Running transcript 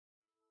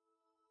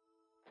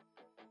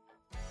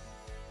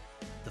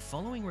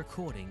following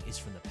recording is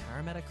from the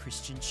Parramatta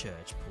Christian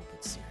Church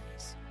Pulpit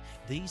Series.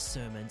 These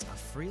sermons are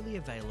freely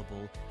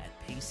available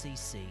at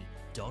pcc.org.au.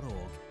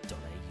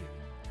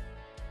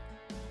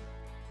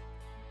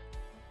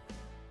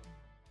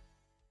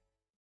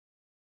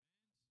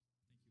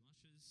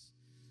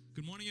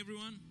 Good morning,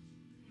 everyone.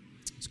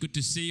 It's good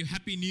to see you.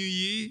 Happy New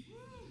Year.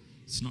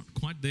 It's not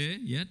quite there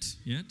yet.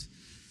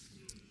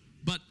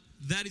 But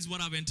that is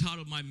what I've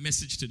entitled my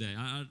message today.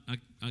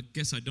 I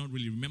guess I don't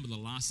really remember the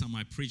last time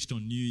I preached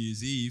on New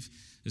Year's Eve.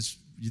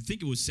 You'd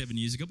think it was 7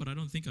 years ago, but I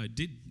don't think I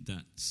did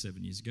that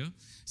 7 years ago.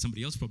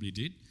 Somebody else probably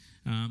did.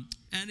 And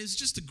it's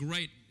just a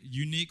great,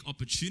 unique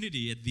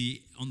opportunity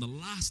on the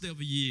last day of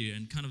a year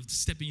and kind of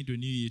stepping into a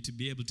new year to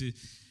be able to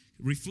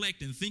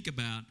reflect and think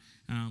about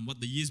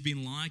what the year's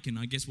been like, and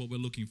I guess what we're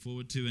looking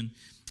forward to. And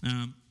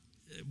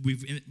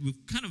we've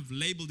kind of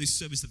labeled this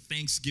service a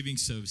Thanksgiving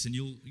service, and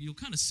you'll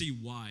kind of see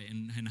why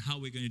and how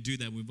we're going to do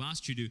that. We've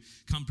asked you to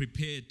come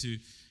prepared to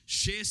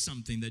share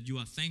something that you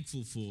are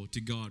thankful for to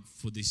God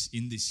for this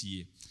in this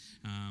year.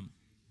 And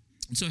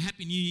so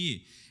Happy New Year.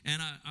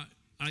 And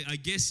I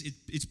guess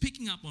it's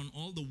picking up on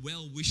all the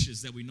well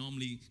wishes that we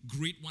normally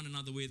greet one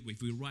another with.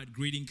 If we write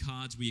greeting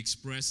cards, we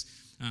express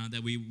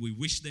that we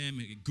wish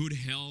them good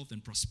health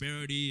and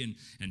prosperity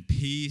and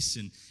peace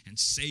and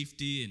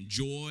safety and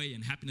joy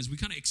and happiness. We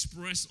kind of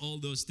express all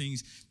those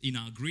things in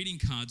our greeting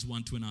cards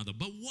one to another.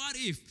 But what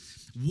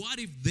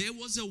if there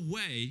was a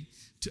way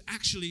to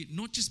actually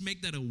not just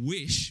make that a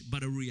wish,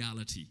 but a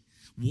reality?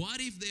 What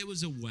if there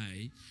was a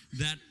way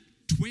that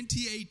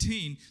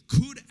 2018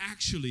 could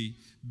actually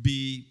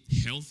be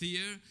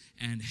healthier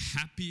and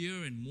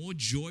happier and more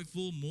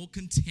joyful, more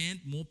content,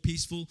 more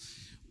peaceful?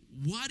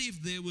 What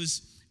if there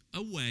was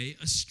a way,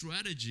 a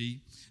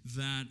strategy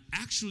that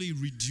actually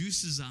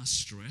reduces our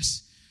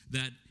stress,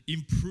 that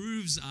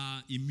improves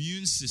our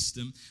immune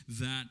system,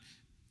 that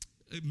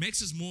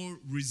makes us more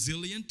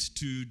resilient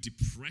to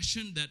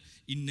depression, that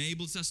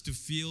enables us to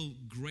feel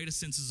greater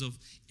senses of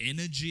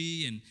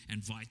energy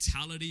and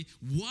vitality?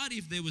 What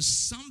if there was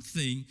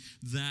something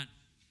that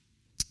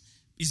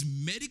is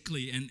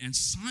medically and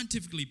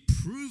scientifically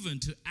proven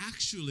to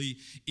actually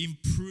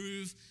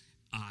improve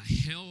our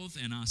health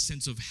and our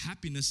sense of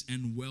happiness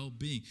and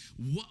well-being?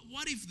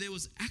 What if there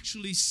was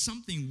actually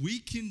something we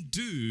can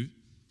do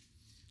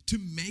to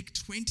make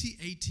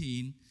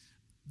 2018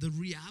 the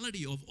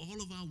reality of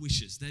all of our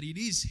wishes, that it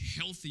is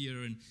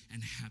healthier and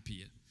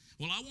happier?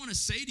 Well, I want to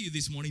say to you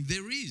this morning,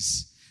 there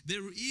is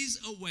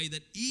a way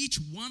that each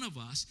one of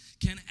us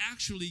can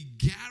actually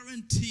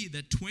guarantee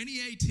that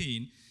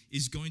 2018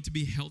 is going to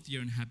be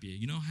healthier and happier.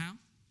 You know how?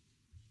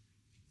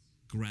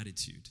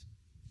 Gratitude.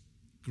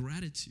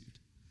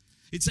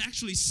 It's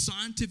actually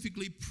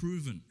scientifically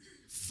proven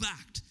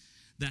fact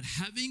that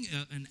having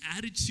an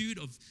attitude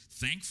of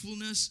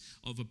thankfulness,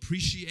 of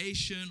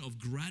appreciation, of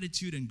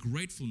gratitude and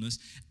gratefulness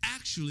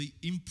actually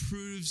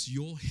improves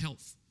your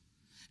health,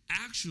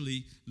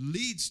 actually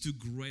leads to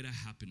greater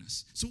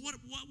happiness. So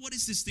what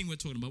is this thing we're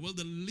talking about? Well,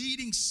 the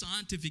leading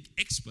scientific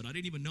expert, I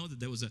didn't even know that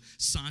there was a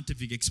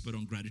scientific expert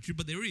on gratitude,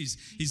 but there is.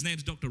 His name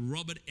is Dr.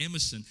 Robert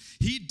Emerson.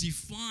 He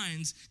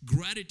defines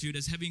gratitude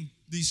as having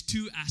these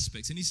two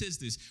aspects, and he says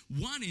this.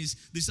 One is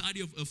this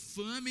idea of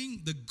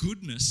affirming the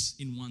goodness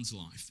in one's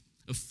life.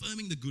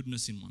 Affirming the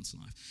goodness in one's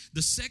life.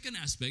 The second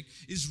aspect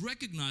is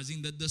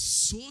recognizing that the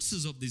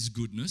sources of this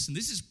goodness, and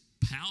this is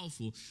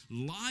powerful,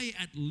 lie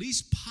at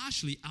least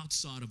partially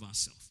outside of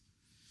ourselves.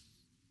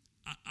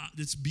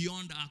 It's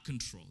beyond our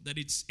control, that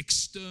it's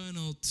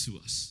external to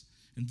us.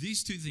 And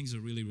these two things are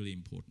really, really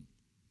important.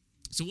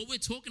 So what we're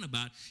talking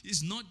about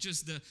is not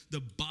just the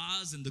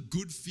buzz and the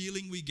good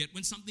feeling we get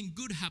when something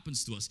good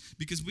happens to us,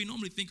 because we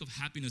normally think of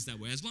happiness that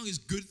way. As long as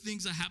good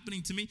things are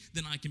happening to me,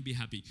 then I can be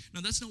happy.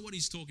 No, that's not what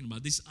he's talking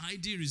about. This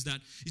idea is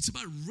that it's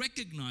about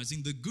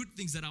recognizing the good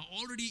things that are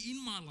already in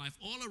my life,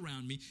 all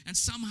around me, and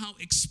somehow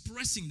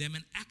expressing them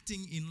and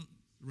acting in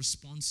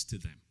response to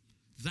them.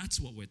 That's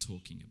what we're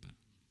talking about.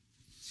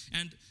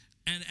 And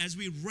as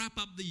we wrap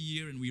up the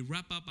year and we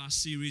wrap up our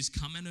series,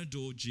 Come and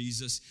Adore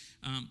Jesus,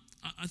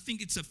 I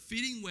think it's a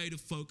fitting way to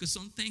focus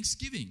on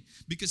Thanksgiving,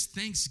 because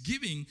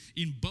Thanksgiving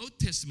in both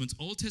Testaments,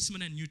 Old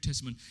Testament and New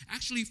Testament,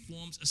 actually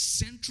forms a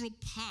central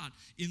part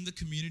in the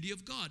community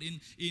of God, in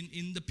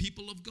the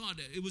people of God.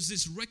 It was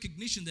this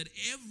recognition that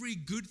every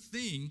good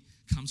thing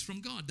comes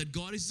from God, that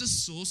God is the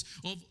source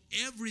of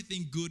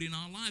everything good in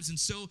our lives. And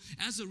so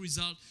as a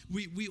result,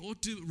 we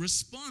ought to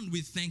respond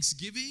with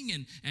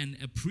thanksgiving and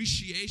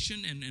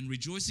appreciation and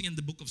rejoicing. And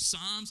the book of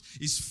Psalms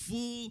is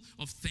full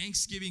of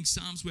thanksgiving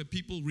psalms where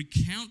people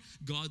recount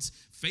God's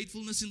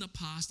faithfulness in the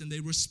past and they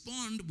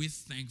respond with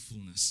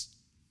thankfulness.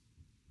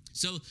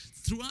 So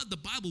throughout the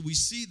Bible, we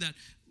see that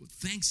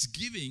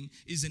thanksgiving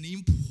is an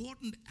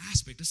important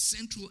aspect, a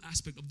central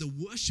aspect of the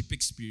worship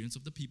experience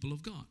of the people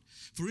of God.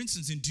 For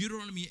instance, in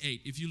Deuteronomy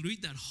 8, if you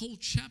read that whole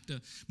chapter,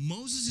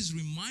 Moses is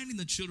reminding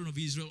the children of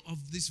Israel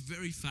of this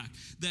very fact,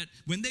 that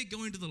when they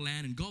go into the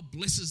land and God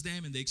blesses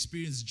them and they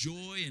experience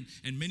joy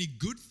and many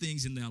good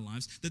things in their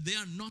lives, that they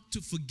are not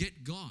to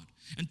forget God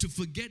and to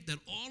forget that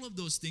all of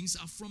those things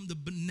are from the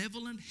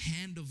benevolent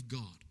hand of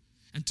God.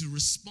 and to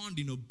respond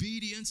in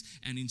obedience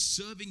and in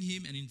serving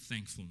Him and in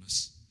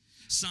thankfulness.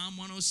 Psalm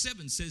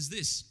 107 says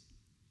this,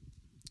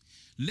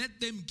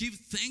 "Let them give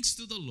thanks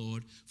to the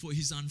Lord for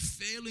His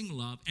unfailing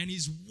love and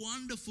His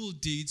wonderful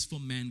deeds for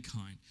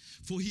mankind.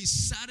 For He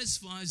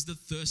satisfies the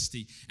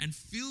thirsty and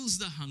fills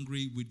the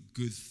hungry with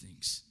good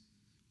things."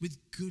 With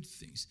good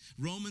things.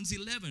 Romans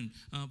 11,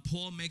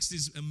 Paul makes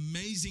this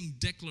amazing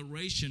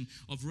declaration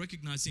of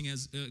recognizing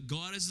as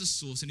God as the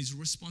source and His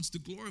response to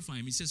glorify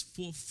Him. He says,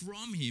 "For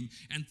from Him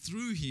and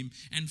through Him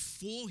and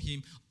for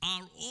Him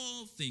are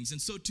all things.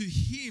 And so to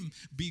Him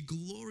be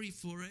glory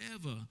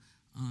forever.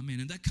 Amen."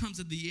 And that comes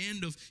at the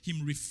end of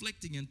him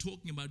reflecting and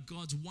talking about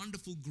God's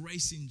wonderful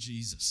grace in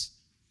Jesus.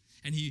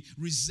 And he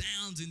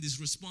resounds in this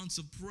response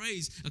of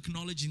praise,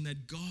 acknowledging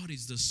that God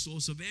is the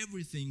source of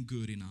everything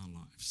good in our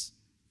lives.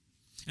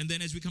 And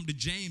then as we come to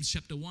James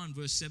chapter 1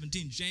 verse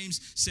 17,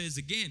 James says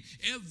again,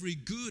 "Every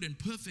good and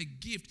perfect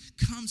gift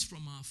comes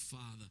from our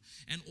Father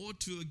and ought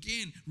to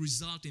again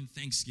result in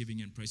thanksgiving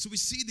and praise." So we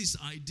see this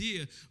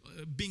idea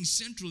being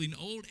central in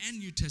Old and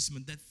New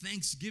Testament, that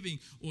thanksgiving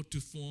ought to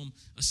form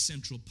a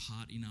central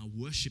part in our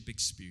worship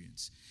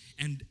experience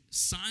and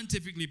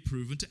scientifically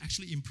proven to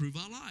actually improve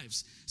our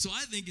lives. So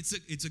I think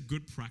it's a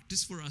good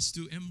practice for us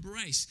to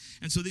embrace.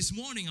 And so this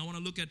morning I want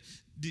to look at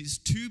these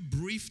two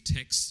brief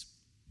texts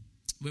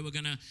where we're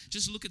going to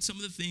just look at some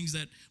of the things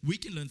that we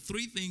can learn,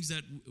 three things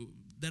that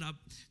are,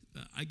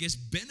 I guess,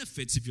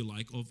 benefits, if you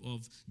like,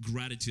 of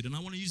gratitude. And I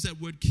want to use that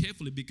word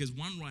carefully because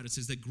one writer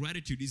says that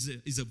gratitude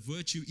is a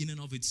virtue in and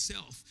of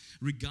itself,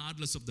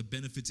 regardless of the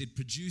benefits it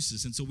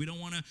produces. And so we don't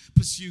want to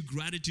pursue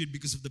gratitude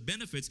because of the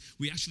benefits.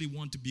 We actually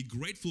want to be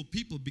grateful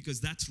people because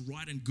that's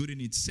right and good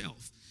in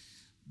itself.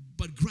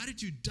 But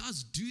gratitude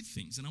does do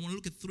things, and I want to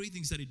look at three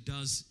things that it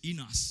does in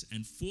us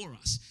and for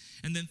us.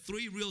 And then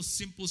three real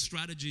simple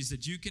strategies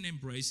that you can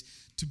embrace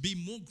to be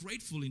more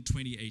grateful in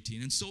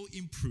 2018 and so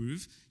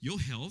improve your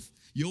health,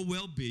 your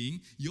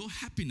well-being, your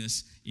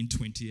happiness in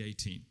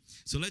 2018.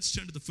 So let's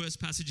turn to the first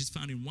passage. It's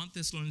found in 1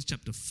 Thessalonians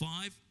chapter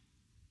 5.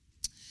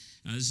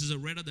 This is a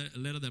letter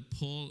that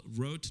Paul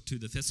wrote to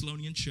the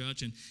Thessalonian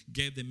church and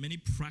gave them many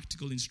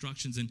practical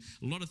instructions and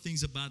a lot of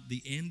things about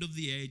the end of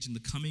the age and the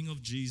coming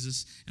of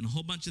Jesus and a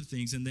whole bunch of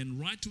things. And then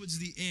right towards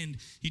the end,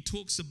 he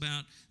talks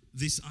about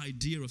this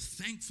idea of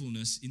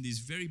thankfulness in these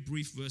very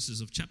brief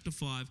verses of chapter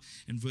 5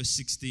 and verse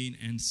 16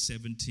 and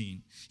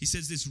 17. He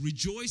says this,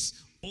 "Rejoice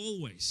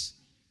always.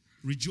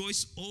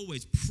 Rejoice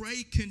always.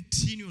 Pray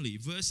continually."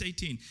 Verse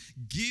 18,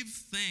 "Give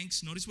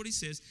thanks," notice what he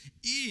says,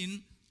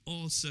 "in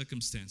all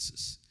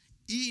circumstances."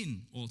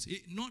 In all,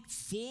 not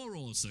for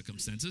all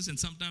circumstances. And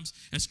sometimes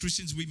as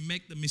Christians we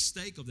make the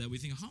mistake of that. We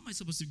think, how am I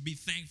supposed to be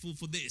thankful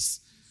for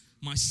this?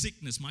 My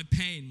sickness, my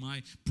pain,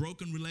 my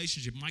broken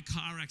relationship, my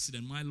car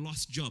accident, my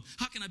lost job.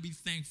 How can I be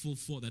thankful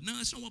for that? No,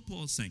 that's not what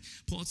Paul's saying.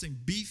 Paul's saying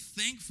be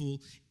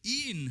thankful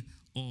in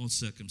all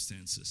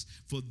circumstances.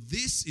 For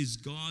this is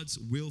God's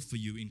will for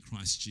you in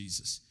Christ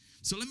Jesus.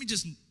 So let me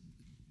just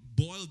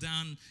boil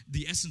down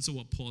the essence of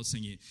what Paul's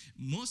saying here.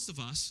 Most of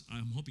us,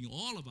 I'm hoping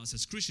all of us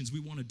as Christians, we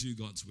want to do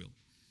God's will.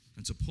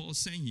 And so Paul's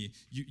saying here,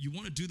 you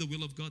want to do the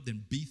will of God,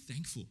 then be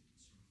thankful.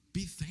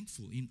 Be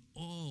thankful in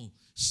all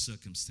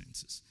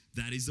circumstances.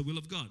 That is the will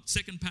of God.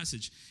 Second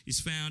passage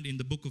is found in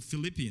the book of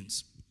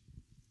Philippians.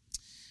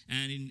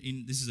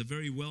 And this is a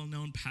very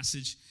well-known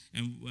passage,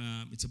 and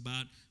it's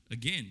about,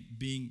 again,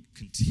 being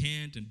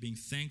content and being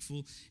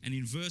thankful. And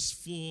in verse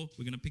 4,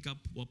 we're going to pick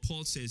up what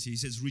Paul says. He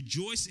says,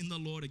 "Rejoice in the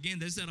Lord." Again,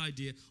 there's that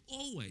idea.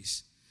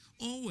 Always,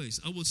 always.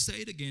 I will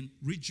say it again,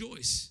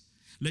 rejoice.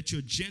 "Let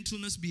your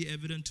gentleness be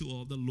evident to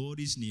all. The Lord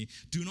is near.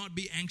 Do not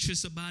be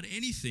anxious about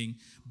anything,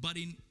 but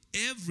in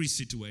every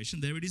situation,"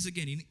 there it is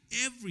again, "in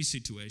every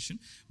situation,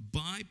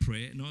 by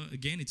prayer." No,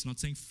 again, it's not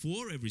saying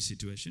for every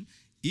situation.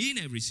 "In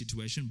every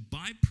situation,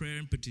 by prayer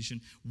and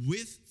petition,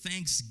 with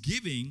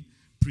thanksgiving,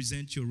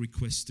 present your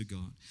requests to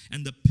God.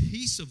 And the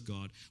peace of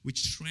God,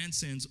 which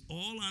transcends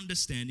all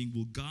understanding,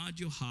 will guard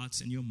your hearts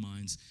and your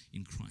minds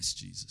in Christ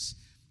Jesus."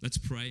 Let's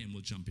pray and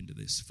we'll jump into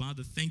this.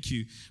 Father, thank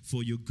you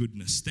for your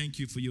goodness. Thank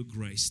you for your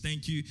grace.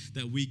 Thank you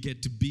that we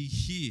get to be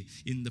here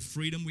in the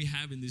freedom we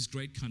have in this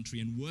great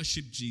country and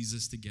worship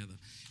Jesus together.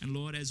 And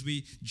Lord, as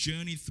we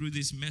journey through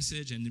this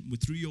message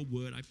and through your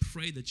word, I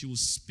pray that you will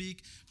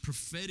speak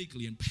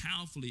prophetically and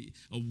powerfully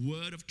a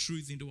word of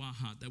truth into our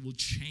heart that will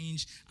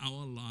change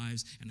our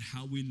lives and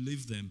how we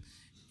live them.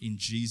 In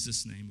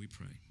Jesus' name we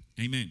pray.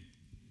 Amen.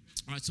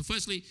 All right, so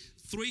firstly,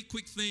 three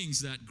quick things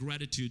that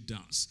gratitude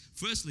does.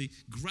 Firstly,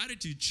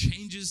 gratitude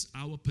changes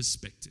our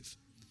perspective.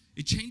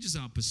 It changes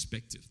our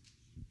perspective.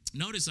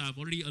 Notice I've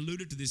already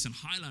alluded to this and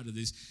highlighted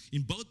this.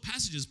 In both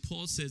passages,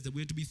 Paul says that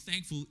we're to be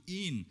thankful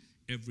in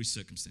every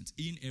circumstance,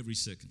 in every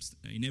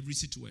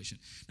situation.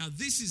 Now,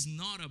 this is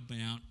not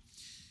about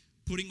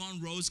putting on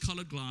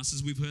rose-colored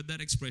glasses, we've heard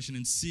that expression,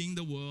 and seeing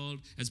the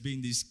world as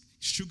being this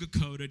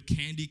sugar-coated,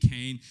 candy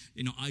cane,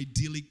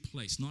 idyllic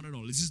place. Not at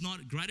all.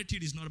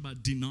 Gratitude is not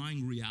about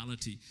denying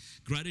reality.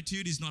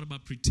 Gratitude is not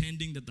about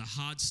pretending that the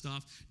hard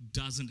stuff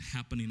doesn't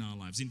happen in our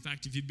lives. In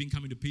fact, if you've been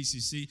coming to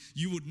PCC,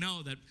 you would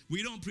know that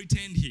we don't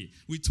pretend here.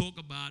 We talk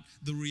about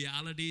the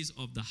realities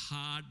of the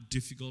hard,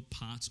 difficult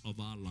parts of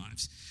our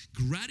lives.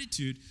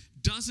 Gratitude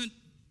doesn't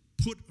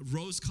put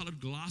rose-colored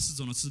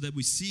glasses on us so that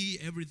we see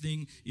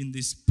everything in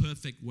this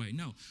perfect way.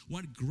 No,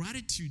 what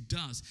gratitude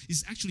does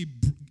is actually,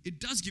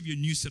 it does give you a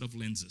new set of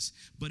lenses,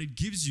 but it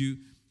gives you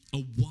a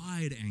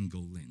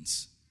wide-angle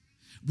lens.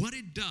 What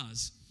it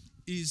does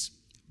is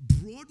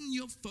broaden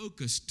your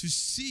focus to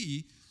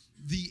see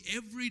the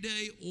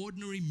everyday,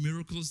 ordinary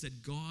miracles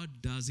that God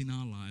does in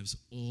our lives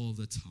all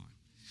the time.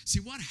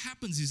 See, what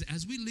happens is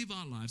as we live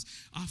our lives,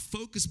 our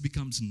focus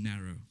becomes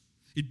narrow.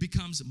 It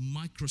becomes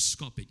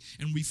microscopic,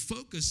 and we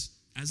focus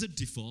as a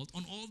default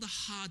on all the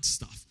hard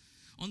stuff,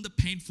 on the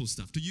painful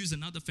stuff. To use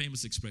another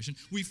famous expression,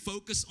 we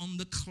focus on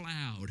the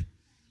cloud.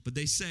 But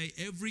they say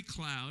every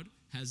cloud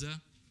has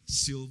a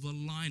silver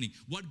lining.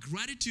 What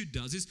gratitude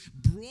does is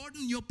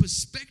broaden your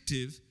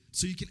perspective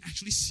so you can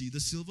actually see the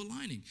silver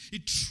lining.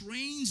 It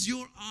trains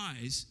your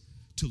eyes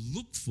to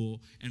look for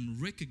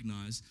and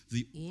recognize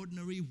the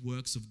ordinary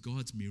works of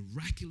God's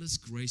miraculous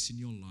grace in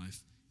your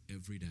life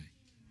every day.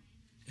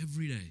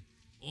 Every day.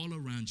 All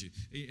around you.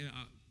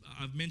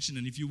 I've mentioned,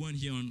 and if you weren't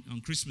here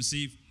on Christmas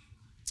Eve,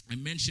 I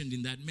mentioned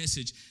in that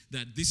message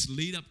that this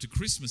lead up to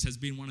Christmas has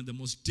been one of the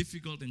most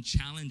difficult and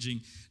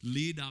challenging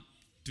lead up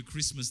to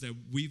Christmas that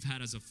we've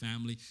had as a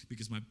family,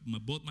 because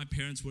both my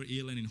parents were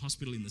ill and in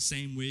hospital in the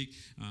same week.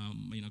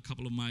 A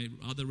couple of my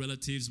other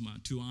relatives, my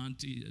two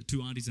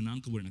aunties and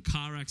uncle were in a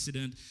car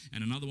accident,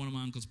 and another one of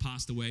my uncles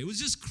passed away. It was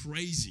just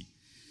crazy.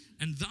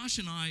 And Dash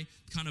and I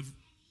kind of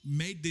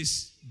made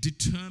this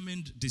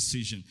determined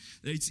decision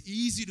that it's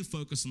easy to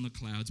focus on the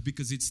clouds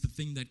because it's the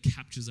thing that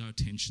captures our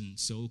attention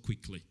so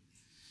quickly.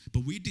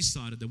 But we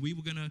decided that we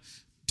were going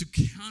to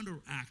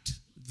counteract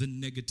the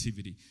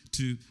negativity,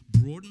 to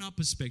broaden our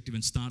perspective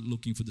and start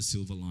looking for the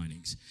silver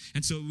linings.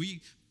 And so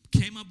we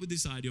came up with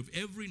this idea of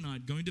every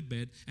night going to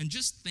bed and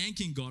just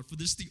thanking God for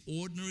the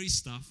ordinary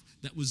stuff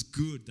that was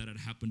good that had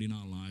happened in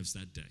our lives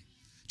that day.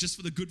 Just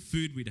for the good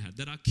food we'd had,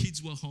 that our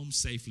kids were home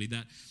safely,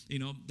 that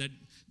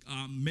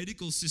our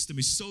medical system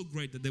is so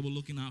great that they were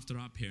looking after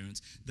our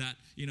parents, that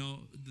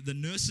the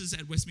nurses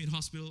at Westmead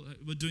Hospital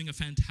were doing a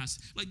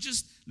fantastic,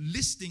 just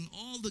listing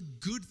all the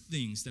good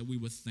things that we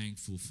were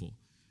thankful for.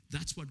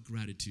 That's what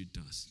gratitude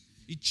does.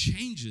 It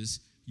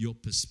changes your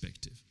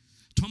perspective.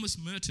 Thomas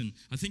Merton,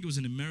 I think it was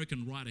an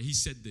American writer, he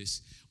said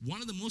this: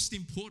 one of the most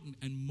important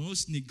and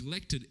most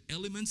neglected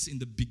elements in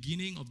the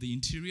beginning of the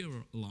interior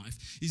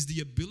life is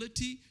the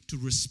ability to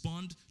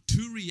respond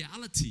to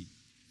reality,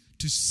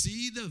 to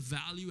see the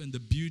value and the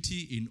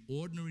beauty in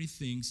ordinary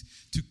things,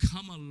 to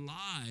come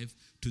alive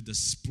to the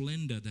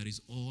splendor that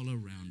is all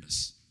around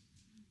us.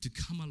 To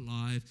come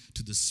alive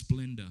to the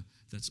splendor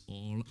that's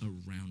all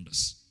around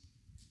us.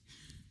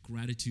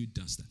 Gratitude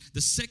does that.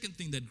 The second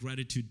thing that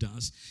gratitude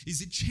does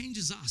is it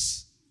changes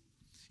us.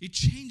 It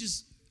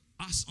changes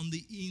us on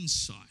the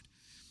inside.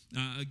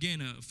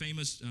 Again, a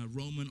famous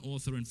Roman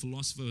author and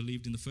philosopher who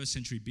lived in the 1st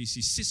century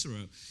BC,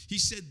 Cicero, he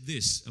said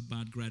this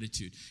about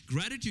gratitude.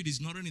 Gratitude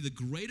is not only the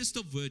greatest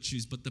of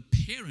virtues, but the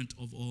parent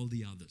of all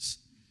the others.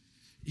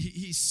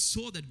 He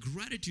saw that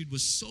gratitude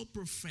was so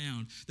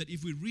profound that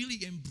if we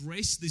really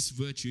embraced this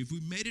virtue, if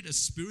we made it a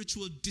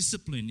spiritual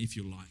discipline, if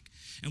you like,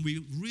 and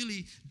we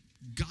really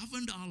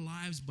governed our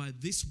lives by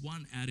this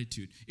one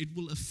attitude, it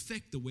will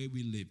affect the way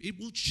we live. It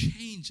will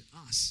change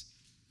us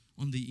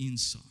on the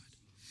inside.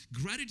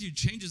 Gratitude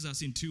changes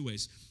us in two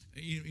ways.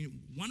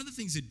 One of the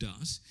things it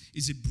does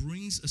is it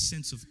brings a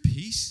sense of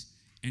peace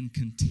and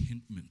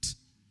contentment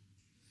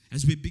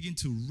as we begin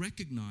to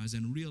recognize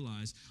and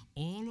realize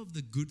all of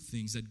the good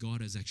things that God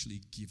has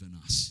actually given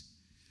us.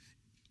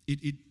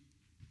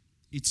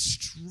 It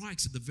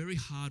strikes at the very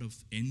heart of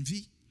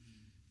envy,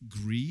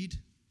 greed,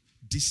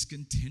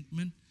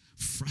 discontentment,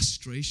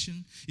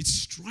 frustration. It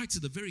strikes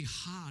at the very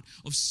heart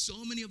of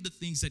so many of the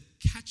things that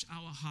catch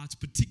our hearts,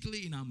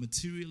 particularly in our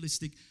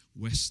materialistic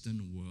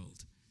Western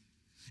world.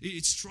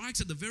 It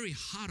strikes at the very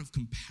heart of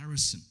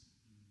comparison,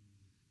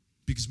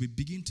 because we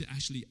begin to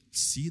actually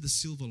see the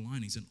silver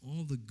linings and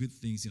all the good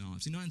things in our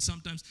lives. And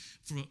sometimes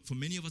for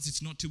many of us,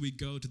 it's not till we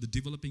go to the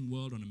developing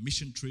world on a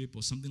mission trip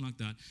or something like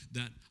that,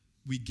 that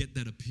we get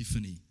that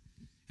epiphany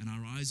and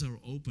our eyes are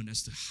opened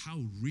as to how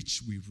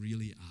rich we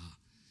really are.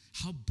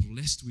 How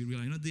blessed we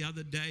really are. The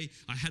other day,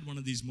 I had one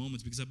of these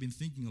moments because I've been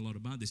thinking a lot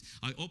about this.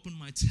 I opened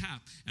my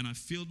tap and I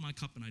filled my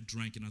cup and I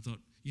drank, and I thought,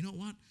 you know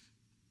what?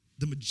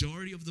 The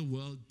majority of the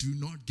world do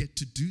not get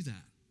to do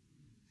that.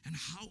 And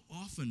how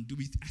often do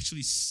we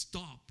actually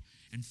stop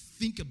and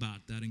think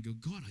about that and go,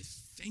 God, I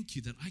thank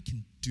you that I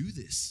can do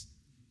this.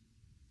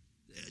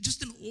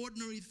 Just an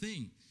ordinary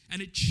thing.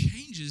 And it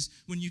changes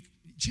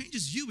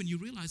you when you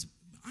realize,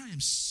 I am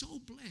so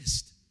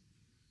blessed.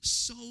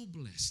 So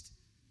blessed.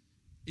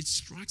 It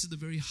strikes at the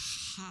very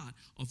heart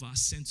of our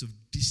sense of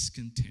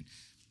discontent.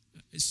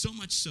 So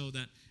much so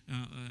that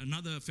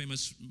another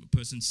famous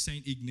person,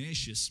 Saint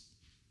Ignatius,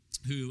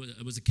 who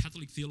was a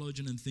Catholic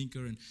theologian and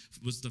thinker and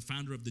was the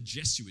founder of the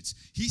Jesuits,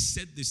 he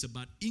said this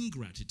about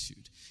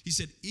ingratitude. He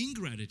said,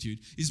 ingratitude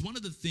is one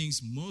of the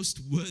things most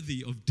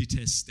worthy of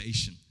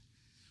detestation,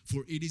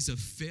 for it is a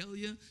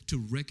failure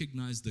to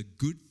recognize the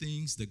good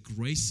things, the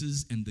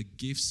graces, and the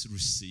gifts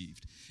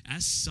received.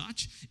 As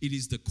such, it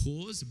is the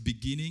cause,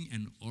 beginning,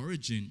 and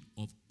origin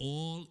of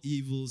all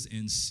evils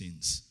and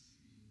sins.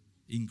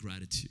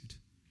 Ingratitude.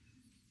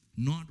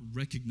 Not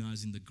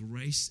recognizing the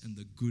grace and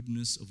the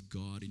goodness of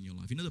God in your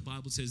life. You know, the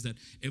Bible says that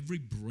every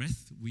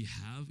breath we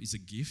have is a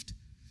gift.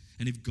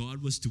 And if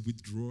God was to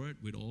withdraw it,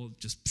 we'd all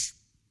just,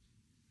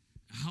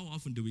 how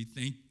often do we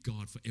thank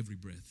God for every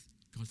breath?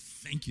 God,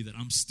 thank you that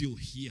I'm still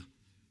here.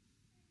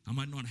 I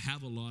might not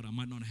have a lot. I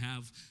might not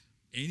have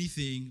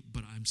anything,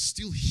 but I'm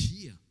still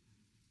here.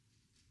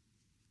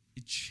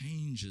 It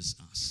changes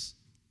us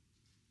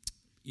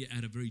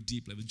at a very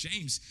deep level.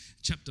 James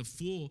chapter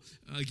 4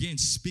 again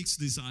speaks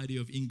to this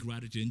idea of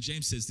ingratitude. And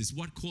James says this: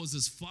 what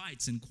causes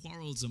fights and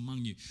quarrels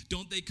among you?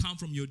 Don't they come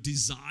from your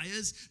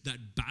desires that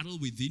battle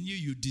within you?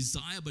 You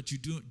desire, but you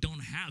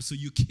don't have, so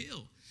you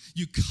kill.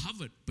 You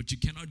covet, but you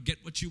cannot get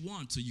what you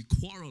want, so you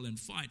quarrel and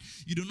fight.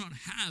 You do not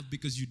have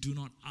because you do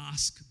not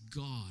ask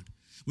God.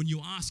 When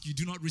you ask, you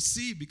do not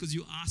receive because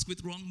you ask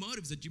with wrong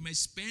motives, that you may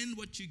spend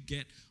what you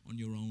get on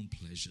your own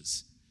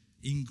pleasures.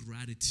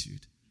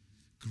 Ingratitude.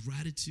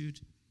 Gratitude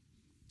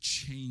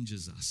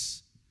changes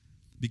us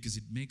because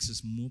it makes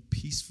us more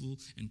peaceful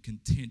and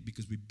content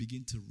because we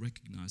begin to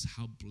recognize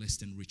how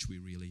blessed and rich we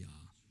really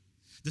are.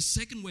 The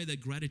second way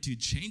that gratitude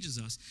changes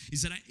us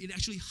is that it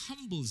actually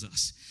humbles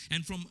us.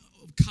 And from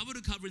cover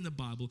to cover in the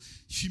Bible,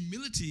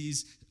 humility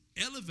is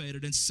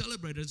elevated and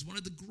celebrated as one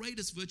of the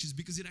greatest virtues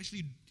because it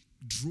actually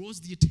draws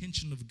the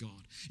attention of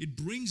God. It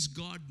brings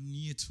God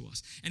near to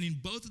us. And in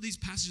both of these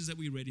passages that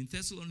we read, in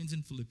Thessalonians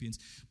and Philippians,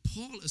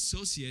 Paul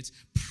associates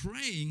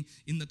praying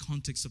in the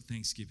context of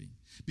thanksgiving.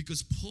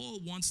 Because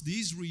Paul wants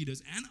these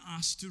readers and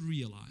us to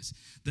realize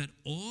that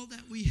all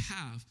that we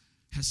have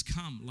has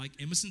come, like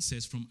Emerson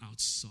says, from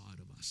outside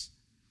of us.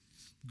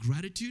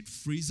 Gratitude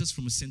frees us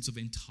from a sense of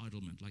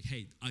entitlement. Like,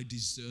 hey, I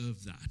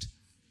deserve that.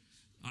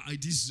 I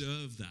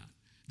deserve that.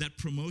 That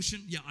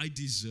promotion, yeah, I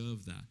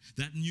deserve that.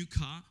 That new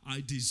car,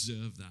 I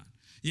deserve that.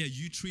 Yeah,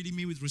 you treating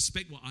me with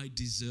respect, well, I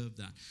deserve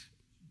that.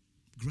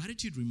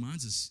 Gratitude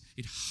reminds us,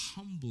 it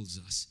humbles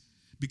us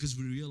because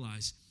we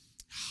realize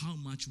how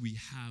much we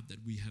have that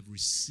we have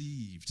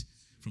received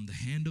from the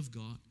hand of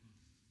God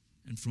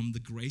and from the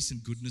grace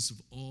and goodness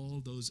of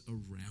all those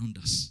around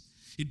us.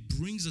 It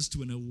brings us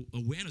to an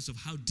awareness of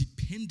how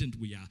dependent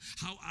we are,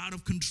 how out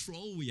of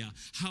control we are,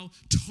 how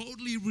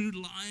totally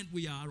reliant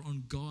we are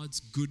on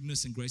God's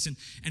goodness and grace, and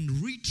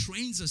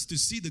retrains us to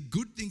see the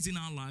good things in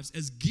our lives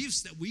as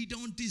gifts that we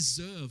don't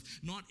deserve,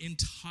 not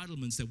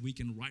entitlements that we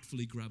can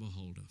rightfully grab a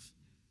hold of.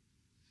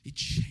 It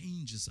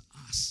changes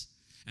us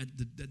at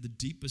the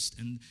deepest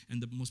and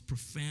the most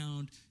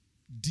profound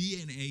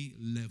DNA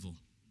level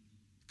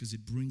because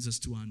it brings us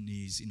to our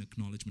knees in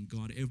acknowledgement.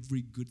 God,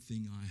 every good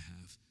thing I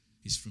have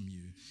is from you.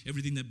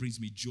 Everything that brings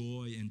me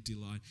joy and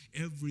delight,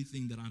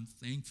 everything that I'm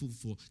thankful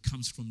for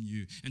comes from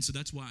you. And so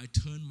that's why I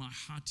turn my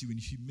heart to you in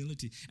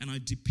humility and I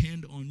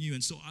depend on you.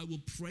 And so I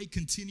will pray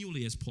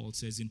continually, as Paul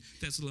says in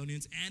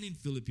Thessalonians and in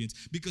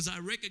Philippians, because I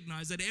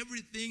recognize that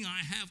everything I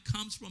have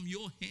comes from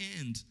your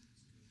hand,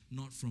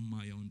 not from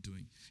my own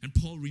doing. And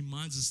Paul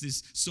reminds us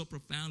this so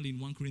profoundly in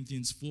 1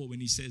 Corinthians 4 when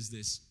he says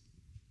this: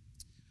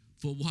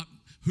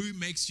 who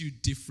makes you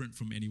different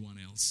from anyone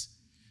else?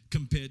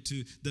 Compared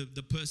to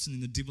the person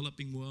in the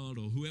developing world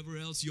or whoever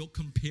else you're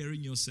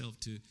comparing yourself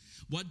to.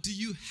 What do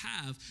you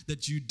have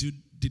that you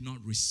did not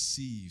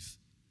receive?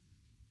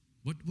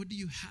 What do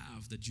you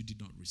have that you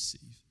did not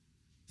receive?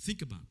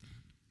 Think about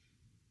that.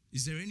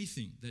 Is there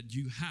anything that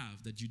you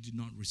have that you did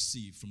not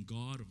receive from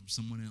God or from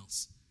someone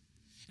else?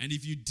 And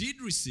if you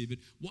did receive it,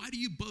 why do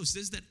you boast?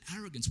 There's that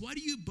arrogance. Why do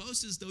you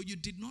boast as though you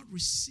did not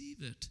receive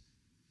it?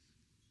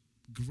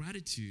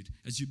 Gratitude,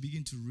 as you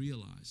begin to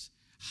realize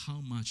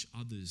how much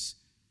others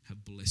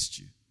have blessed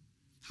you,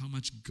 how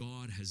much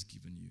God has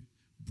given you,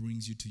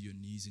 brings you to your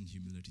knees in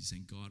humility,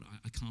 saying, God,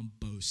 I can't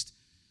boast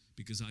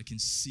because I can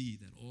see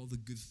that all the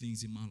good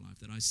things in my life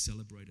that I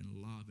celebrate and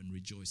love and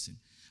rejoice in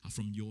are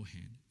from your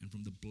hand and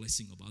from the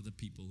blessing of other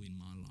people in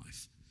my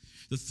life.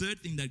 The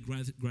third thing that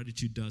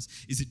gratitude does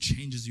is it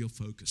changes your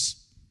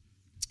focus.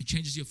 It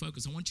changes your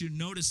focus. I want you to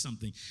notice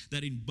something,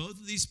 that in both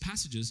of these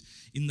passages,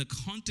 in the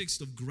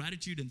context of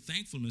gratitude and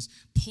thankfulness,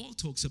 Paul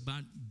talks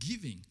about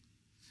giving,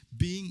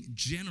 being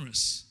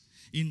generous.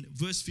 In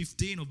verse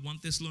 15 of 1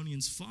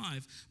 Thessalonians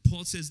 5,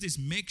 Paul says this,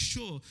 make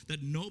sure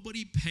that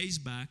nobody pays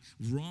back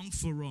wrong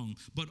for wrong,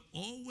 but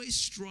always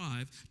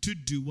strive to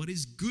do what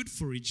is good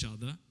for each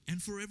other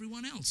and for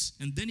everyone else.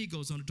 And then he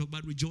goes on to talk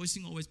about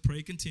rejoicing always,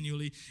 pray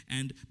continually,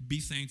 and be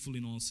thankful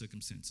in all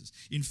circumstances.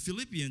 In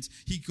Philippians,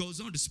 he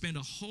goes on to spend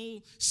a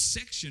whole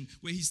section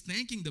where he's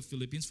thanking the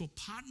Philippians for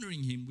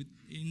partnering him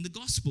in the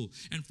gospel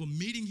and for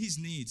meeting his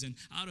needs, and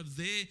out of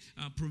their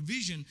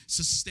provision,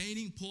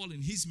 sustaining Paul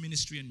in his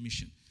ministry and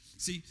mission.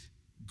 See,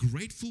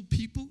 grateful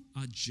people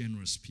are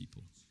generous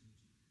people.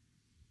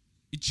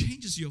 It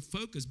changes your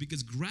focus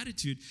because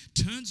gratitude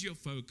turns your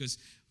focus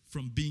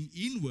from being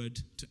inward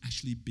to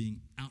actually being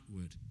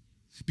outward.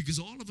 Because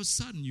all of a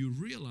sudden you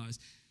realize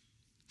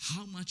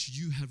how much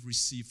you have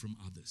received from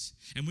others.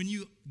 And when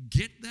you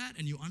get that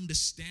and you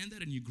understand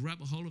that and you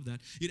grab a hold of that,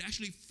 it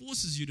actually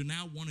forces you to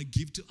now want to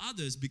give to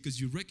others because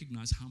you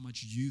recognize how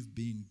much you've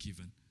been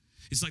given.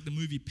 It's like the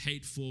movie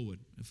Paid Forward.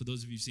 And for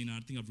those of you who've seen it, I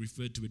think I've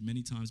referred to it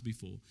many times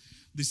before.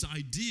 This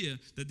idea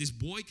that this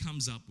boy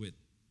comes up with,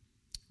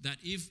 that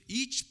if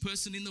each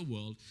person in the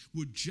world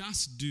would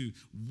just do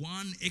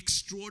one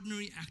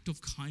extraordinary act of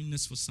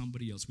kindness for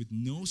somebody else with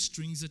no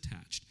strings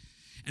attached,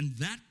 and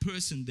that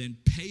person then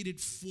paid it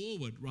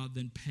forward rather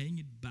than paying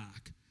it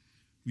back,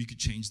 we could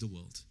change the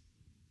world.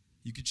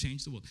 You could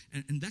change the world.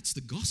 And that's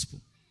the gospel.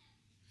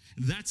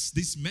 That's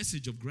this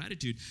message of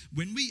gratitude.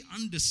 When we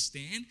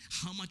understand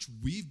how much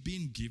we've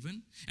been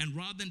given, and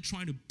rather than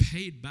trying to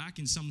pay it back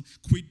in some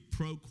quid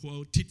pro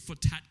quo, tit for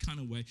tat kind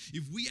of way,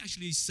 if we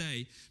actually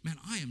say, man,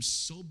 I am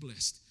so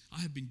blessed.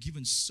 I have been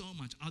given so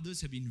much.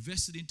 Others have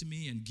invested into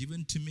me and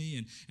given to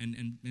me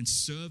and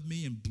served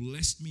me and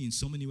blessed me in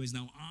so many ways.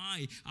 Now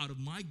I, out of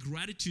my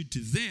gratitude to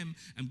them,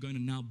 am going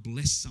to now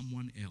bless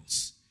someone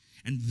else.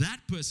 And that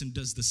person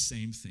does the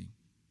same thing.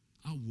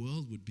 Our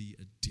world would be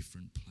a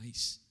different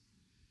place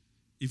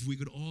if we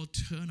could all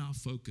turn our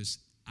focus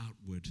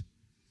outward,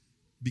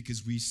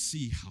 because we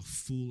see how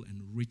full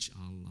and rich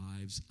our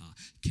lives are.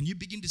 Can you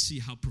begin to see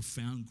how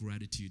profound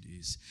gratitude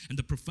is and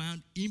the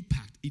profound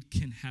impact it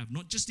can have,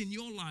 not just in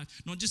your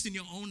life, not just in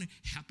your own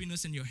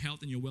happiness and your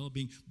health and your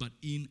well-being, but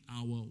in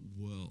our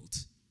world,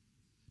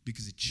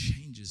 because it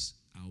changes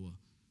our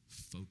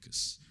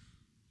focus.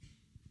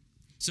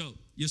 So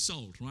you're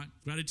sold, right?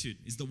 Gratitude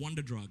is the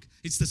wonder drug.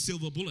 It's the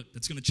silver bullet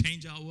that's going to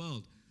change our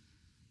world.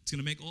 It's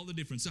going to make all the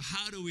difference. So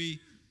how do we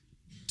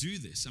do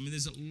this? I mean,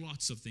 there's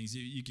lots of things.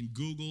 You can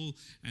Google,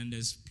 and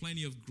there's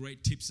plenty of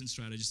great tips and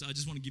strategies. I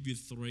just want to give you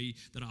 3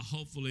 that are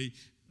hopefully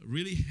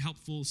really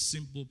helpful,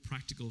 simple,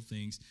 practical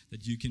things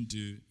that you can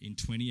do in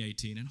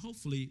 2018 and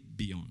hopefully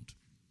beyond.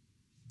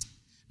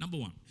 Number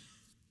 1,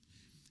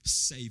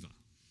 savor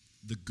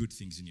the good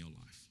things in your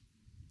life.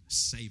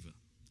 Savor.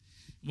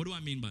 What do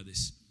I mean by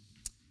this?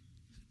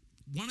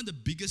 One of the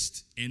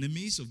biggest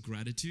enemies of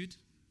gratitude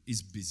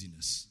is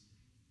busyness,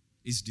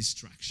 is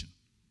distraction.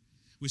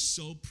 We're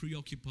so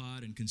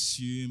preoccupied and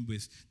consumed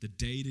with the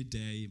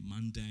day-to-day,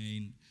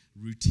 mundane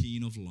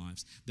routine of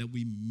lives that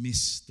we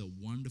miss the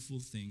wonderful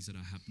things that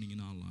are happening in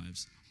our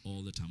lives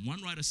all the time.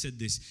 One writer said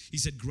this. He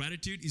said,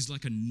 gratitude is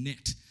like a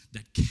net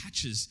that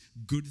catches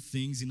good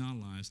things in our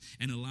lives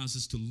and allows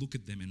us to look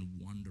at them and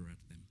wonder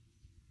at them.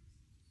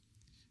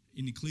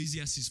 In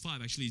Ecclesiastes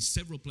 5, actually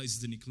several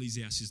places in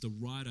Ecclesiastes, the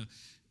writer,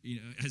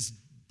 as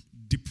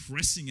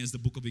depressing as the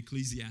book of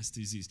Ecclesiastes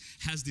is,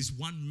 has this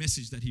one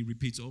message that he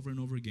repeats over and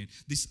over again,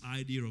 this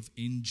idea of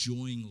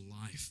enjoying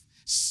life,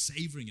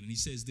 savoring it. And he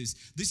says this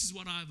is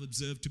what I've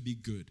observed to be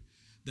good,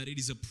 that it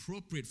is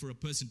appropriate for a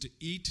person to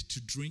eat,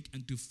 to drink,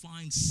 and to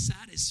find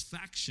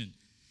satisfaction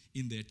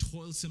in their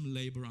toilsome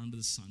labor under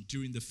the sun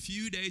during the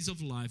few days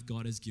of life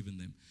God has given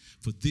them,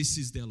 for this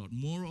is their lot.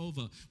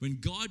 Moreover, when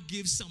God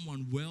gives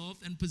someone wealth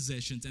and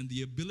possessions and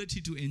the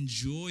ability to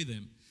enjoy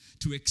them,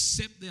 to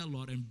accept their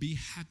lot and be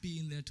happy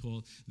in their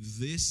toil,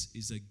 this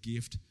is a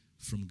gift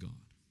from God.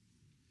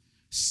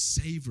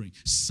 Savoring,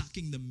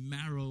 sucking the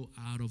marrow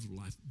out of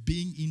life,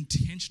 being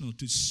intentional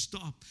to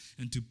stop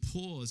and to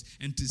pause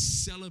and to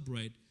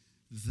celebrate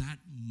that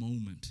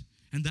moment.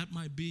 And that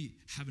might be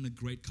having a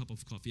great cup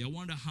of coffee. I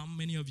wonder how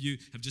many of you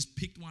have just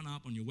picked one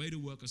up on your way to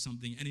work or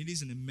something, and it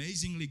is an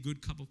amazingly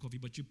good cup of coffee,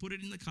 but you put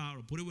it in the car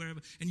or put it wherever,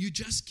 and you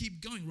just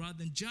keep going rather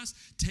than just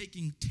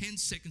taking 10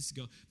 seconds to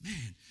go,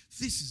 man,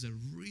 this is a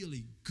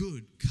really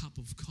good cup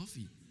of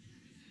coffee.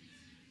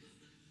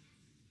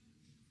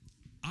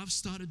 I've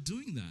started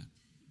doing that.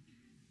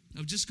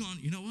 I've just gone,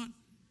 you know what?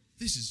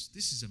 This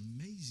is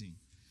amazing.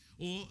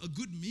 Or a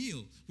good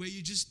meal where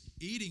you're just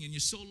eating and you're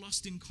so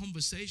lost in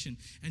conversation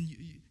and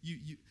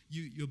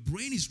your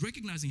brain is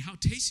recognizing how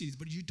tasty it is,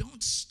 but you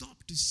don't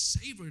stop to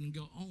savor it and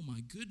go, oh my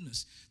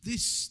goodness,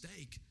 this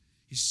steak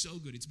is so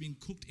good. It's been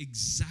cooked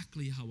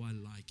exactly how I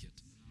like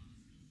it.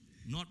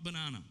 Not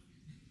banana.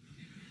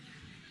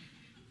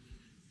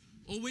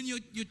 Or when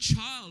your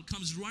child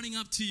comes running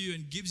up to you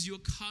and gives you a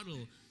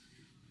cuddle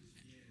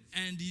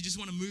and you just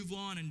want to move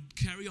on and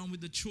carry on with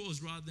the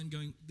chores rather than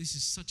going, this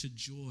is such a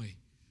joy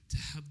to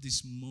have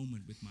this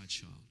moment with my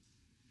child.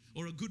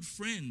 Or a good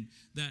friend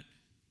that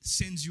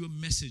sends you a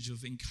message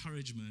of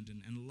encouragement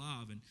and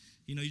love, and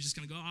you're just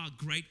going to go, oh,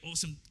 great,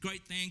 awesome,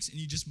 great, thanks, and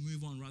you just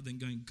move on rather than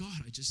going,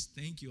 God, I just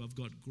thank you. I've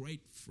got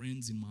great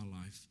friends in my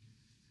life.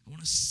 I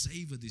want to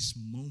savor this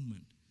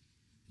moment.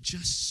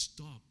 Just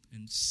stop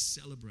and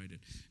celebrate it.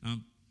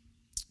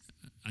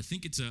 I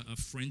think it's a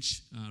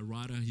French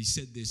writer. He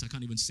said this. I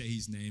can't even say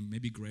his name.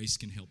 Maybe Grace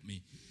can help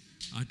me.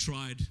 I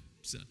tried.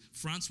 So,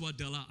 Francois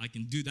Della, I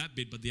can do that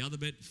bit, but the other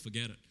bit,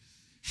 forget it.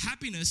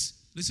 Happiness,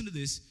 listen to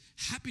this.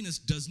 Happiness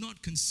does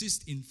not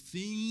consist in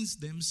things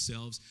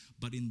themselves,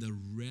 but in the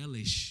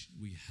relish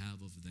we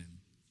have of them.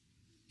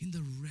 In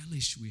the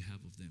relish we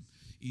have of them.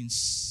 In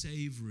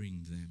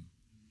savoring them.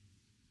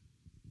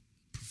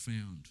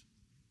 Profound.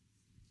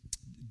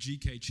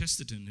 G.K.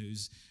 Chesterton,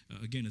 who's,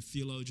 again, a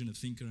theologian, a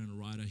thinker, and a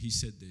writer, he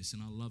said this,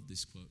 and I love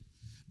this quote.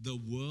 The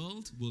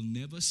world will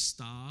never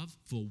starve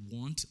for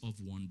want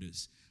of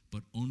wonders,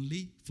 but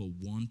only for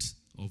want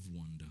of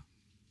wonder.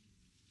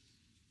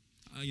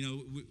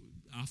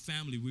 Our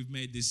family, we've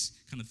made this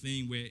kind of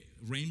thing where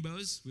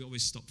rainbows, we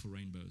always stop for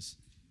rainbows.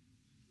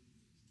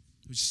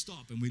 We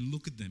stop and we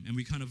look at them and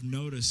we kind of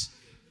notice,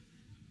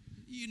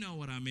 you know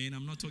what I mean.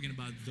 I'm not talking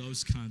about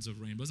those kinds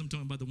of rainbows. I'm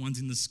talking about the ones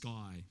in the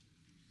sky.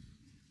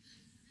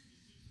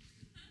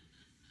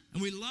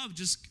 And we love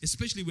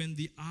especially when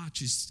the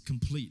arch is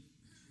complete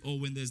or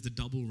when there's the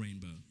double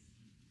rainbow.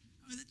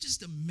 They're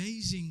just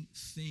amazing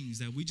things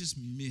that we just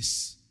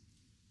miss.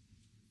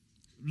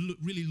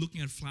 Really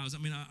looking at flowers.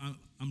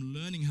 I'm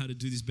learning how to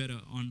do this better.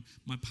 On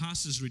my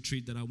pastor's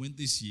retreat that I went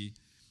this year,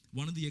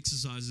 one of the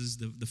exercises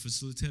the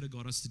facilitator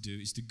got us to do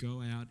is to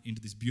go out into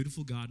this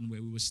beautiful garden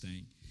where we were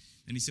staying.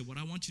 And he said, what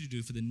I want you to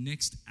do for the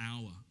next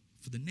hour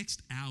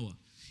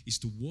is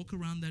to walk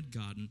around that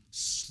garden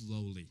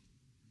slowly.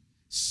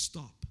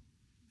 Stop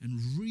and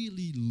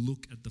really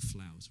look at the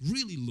flowers.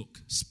 Really look.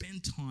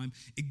 Spend time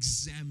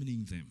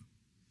examining them.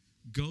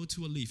 Go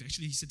to a leaf.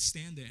 Actually, he said,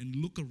 stand there and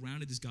look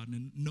around at this garden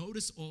and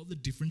notice all the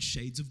different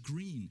shades of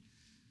green.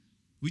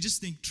 We just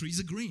think trees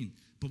are green.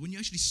 But when you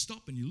actually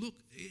stop and you look,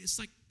 it's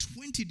like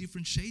 20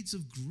 different shades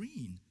of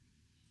green.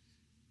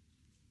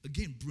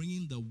 Again,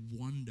 bringing the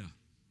wonder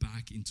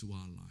back into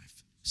our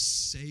life.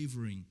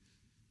 Savoring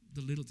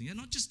the little things. And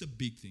not just the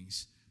big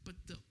things, but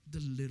the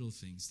little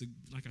things.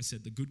 Like I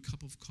said, the good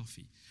cup of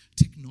coffee.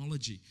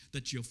 Technology,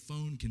 that your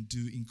phone can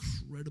do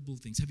incredible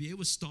things. Have you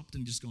ever stopped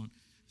and just gone,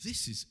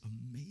 this is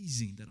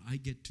amazing that I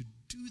get to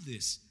do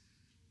this.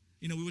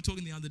 We were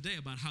talking the other day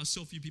about how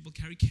so few people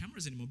carry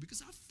cameras anymore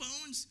because our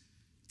phones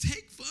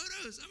take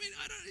photos.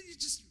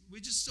 We're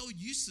just so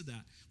used to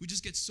that. We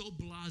just get so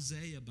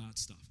blasé about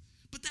stuff.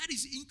 But that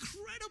is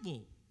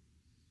incredible.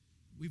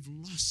 We've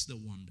lost the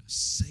wonder.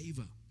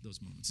 Savor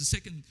those moments. The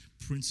second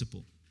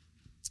principle,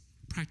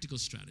 practical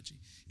strategy,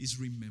 is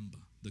remember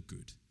the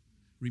good.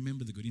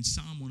 Remember the good. In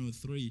Psalm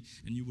 103,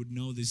 and you would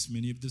know this,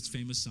 many of this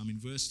famous psalm, in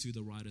verse 2,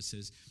 the writer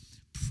says,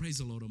 praise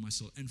the Lord, O my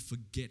soul, and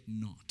forget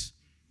not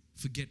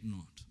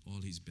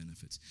all his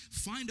benefits.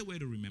 Find a way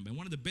to remember. And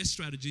one of the best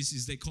strategies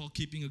is they call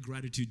keeping a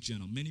gratitude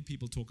journal. Many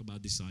people talk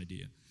about this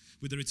idea.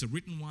 Whether it's a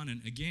written one,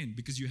 and again,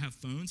 because you have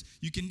phones,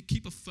 you can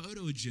keep a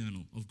photo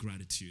journal of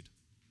gratitude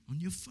on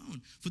your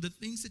phone for the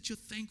things that you're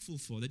thankful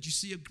for, that you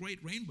see a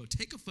great rainbow.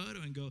 Take a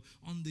photo and go,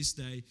 on this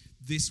day,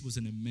 this was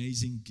an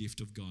amazing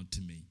gift of God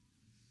to me.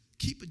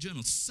 Keep a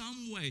journal,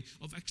 some way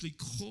of actually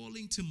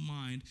calling to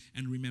mind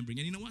and remembering.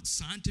 And you know what?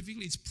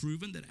 Scientifically, it's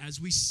proven that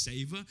as we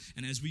savor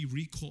and as we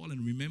recall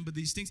and remember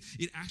these things,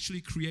 it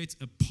actually creates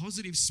a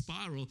positive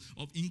spiral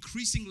of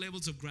increasing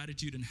levels of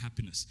gratitude and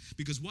happiness.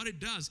 Because what it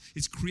does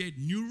is create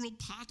neural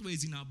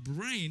pathways in our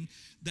brain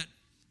that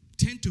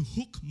tend to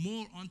hook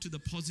more onto the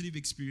positive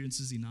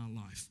experiences in our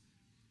life.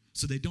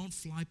 So they don't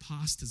fly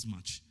past as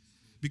much.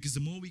 Because the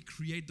more we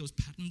create those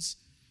patterns,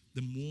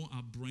 the more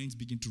our brains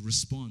begin to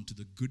respond to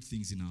the good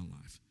things in our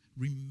life.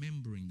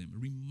 Remembering them.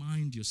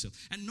 Remind yourself.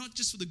 And not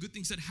just for the good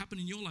things that happen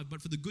in your life,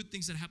 but for the good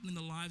things that happen in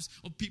the lives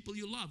of people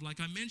you love. Like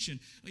I mentioned,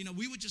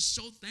 we were just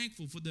so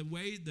thankful for the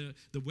way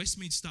the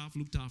Westmead staff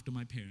looked after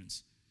my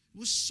parents. It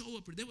was so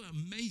appreciated. They were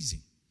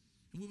amazing.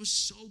 And we were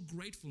so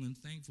grateful and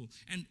thankful.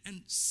 And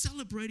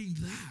celebrating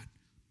that.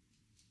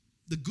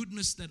 The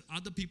goodness that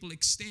other people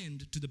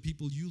extend to the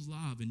people you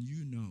love and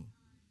you know.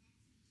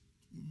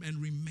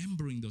 And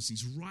remembering those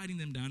things, writing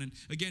them down. And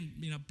again,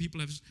 people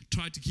have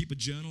tried to keep a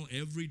journal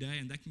every day,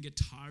 and that can get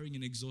tiring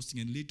and exhausting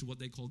and lead to what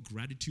they call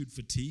gratitude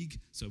fatigue.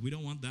 So we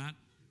don't want that.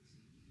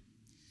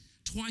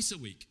 Twice a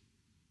week,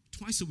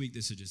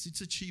 they suggest.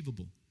 It's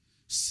achievable.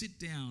 Sit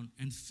down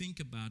and think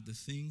about the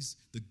things,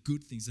 the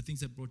good things, the things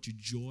that brought you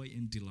joy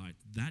and delight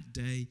that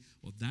day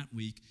or that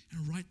week,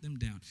 and write them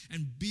down.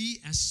 And be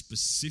as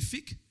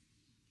specific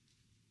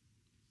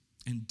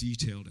and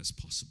detailed as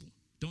possible.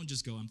 Don't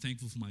just go, I'm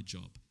thankful for my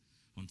job.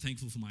 I'm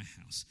thankful for my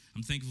house.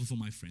 I'm thankful for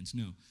my friends.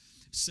 No.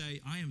 Say,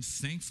 I am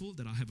thankful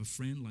that I have a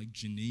friend like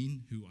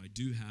Janine, who I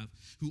do have,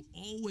 who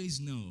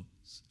always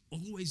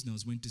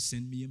knows when to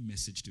send me a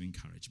message to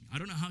encourage me. I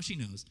don't know how she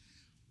knows,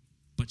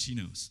 but she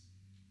knows.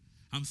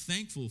 I'm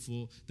thankful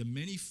for the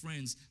many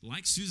friends,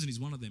 like Susan is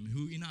one of them,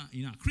 who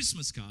in our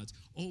Christmas cards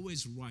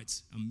always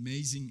writes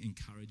amazing,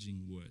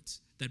 encouraging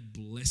words that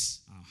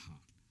bless our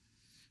heart.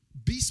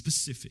 Be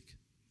specific,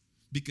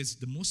 because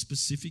the more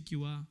specific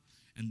you are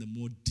and the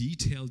more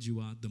detailed you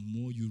are, the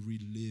more you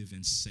relive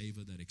and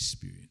savor that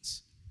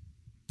experience.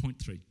 Point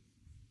 3,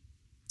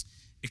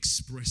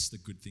 express the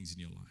good things in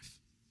your life.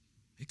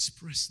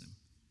 Express them.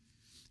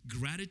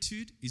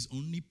 Gratitude is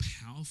only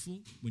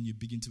powerful when you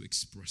begin to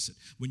express it,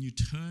 when you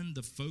turn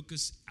the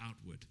focus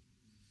outward.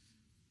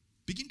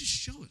 Begin to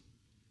show it.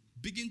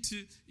 Begin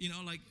to,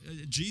 like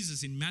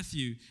Jesus in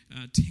Matthew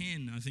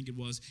 10, I think it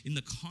was, in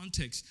the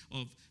context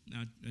of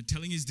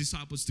telling his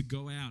disciples to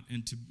go out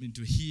and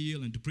to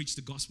heal and to preach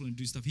the gospel and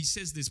do stuff. He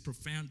says this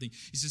profound thing.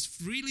 He says,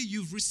 freely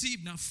you've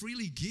received, now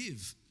freely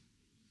give.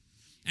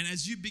 And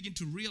as you begin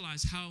to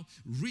realize how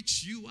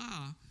rich you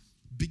are,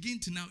 begin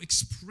to now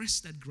express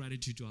that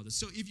gratitude to others.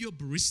 So if your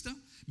barista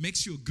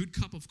makes you a good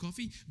cup of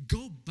coffee,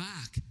 go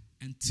back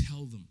and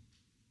tell them.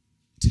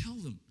 Tell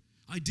them.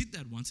 I did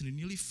that once and it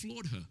nearly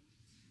floored her.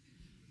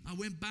 I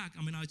went back.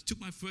 I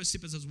took my first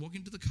sip as I was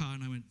walking to the car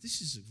and I went,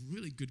 this is a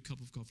really good cup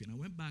of coffee. And I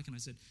went back and I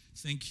said,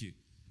 thank you.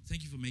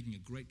 Thank you for making a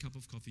great cup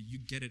of coffee. You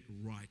get it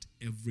right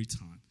every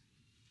time.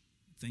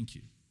 Thank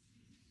you.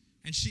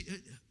 And she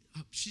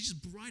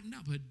just brightened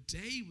up. Her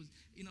day was,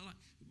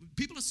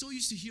 people are so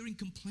used to hearing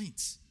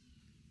complaints.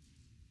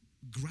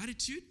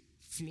 Gratitude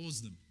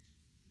floors them.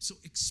 So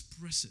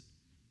express it.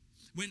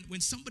 When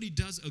somebody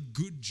does a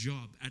good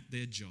job at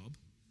their job,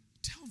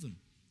 tell them.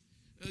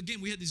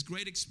 Again, we had this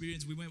great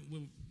experience. We were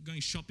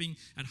going shopping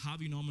at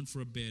Harvey Norman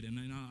for a bed, and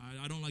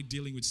I don't like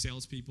dealing with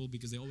salespeople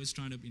because they're always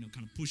trying to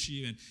kind of push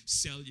you and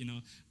sell,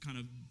 kind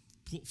of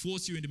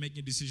force you into making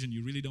a decision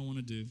you really don't want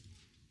to do.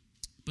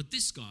 But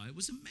this guy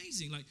was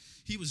amazing. Like,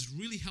 he was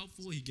really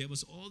helpful. He gave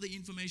us all the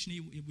information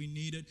we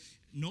needed.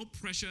 No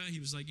pressure. He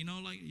was like,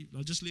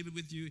 I'll just leave it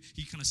with you.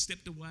 He kind of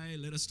stepped away,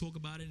 let us talk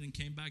about it, and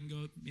came back and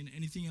go,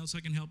 anything else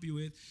I can help you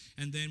with?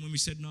 And then when we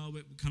said, no,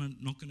 we're kind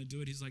of not going to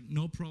do it, he's like,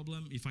 no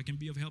problem. If I can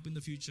be of help in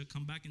the future,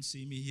 come back and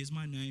see me. Here's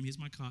my name. Here's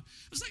my card.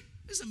 I was like,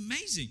 it's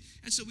amazing.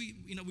 And so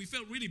we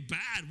felt really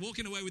bad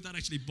walking away without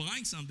actually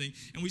buying something.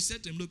 And we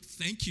said to him, look,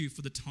 thank you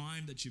for the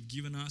time that you've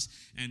given us,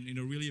 and,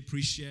 really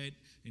appreciate,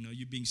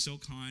 you being so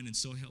kind and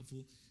so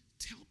helpful.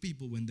 Tell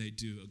people when they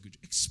do a good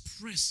job.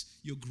 Express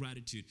your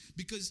gratitude,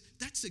 because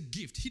that's a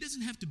gift. He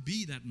doesn't have to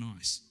be that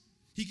nice.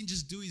 He can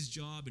just do his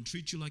job and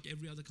treat you like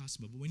every other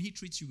customer. But when he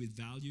treats you with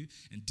value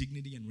and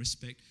dignity and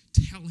respect,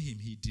 tell him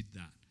he did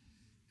that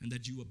and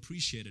that you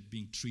appreciated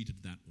being treated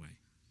that way.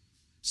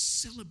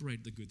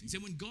 Celebrate the good things.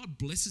 And when God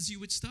blesses you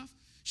with stuff,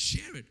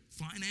 share it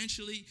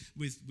financially,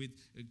 with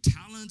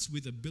talents,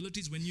 with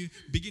abilities. When you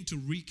begin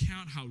to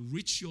recount how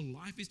rich your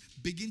life is,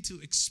 begin to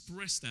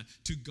express that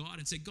to God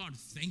and say, God,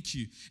 thank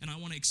you. And I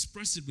want to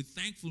express it with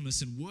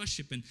thankfulness and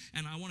worship. And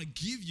I want to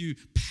give you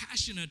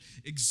passionate,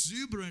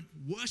 exuberant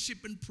worship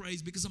and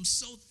praise because I'm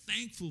so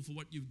thankful for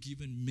what you've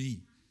given me.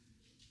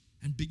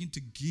 And begin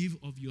to give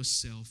of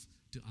yourself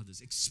to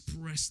others.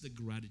 Express the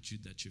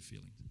gratitude that you're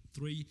feeling.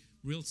 3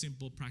 real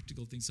simple,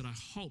 practical things that I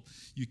hope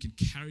you can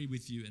carry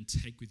with you and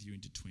take with you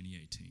into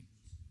 2018.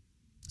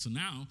 So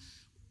now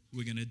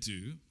we're going to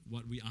do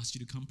what we asked you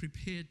to come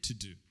prepared to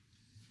do.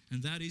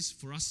 And that is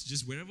for us,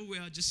 just wherever we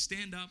are, just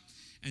stand up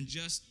and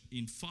just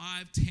in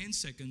 5-10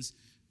 seconds,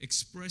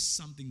 express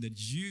something that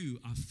you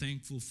are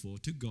thankful for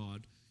to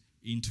God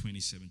in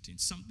 2017.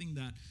 Something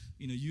that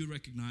you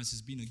recognize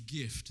has been a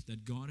gift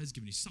that God has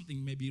given you.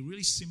 Something maybe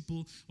really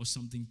simple or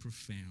something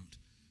profound.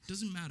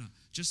 Doesn't matter.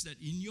 Just that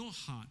in your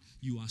heart,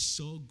 you are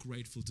so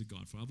grateful to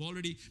God for. I've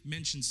already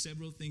mentioned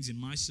several things in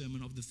my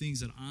sermon of the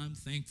things that I'm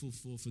thankful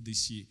for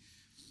this year.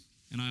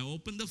 And I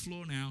open the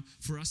floor now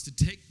for us to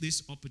take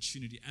this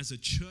opportunity as a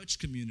church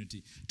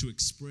community to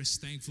express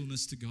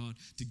thankfulness to God,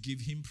 to give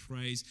him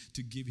praise,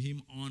 to give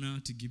him honor,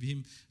 to give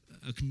him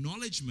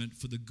acknowledgement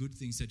for the good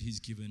things that he's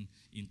given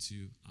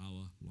into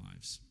our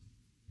lives.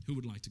 Who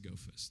would like to go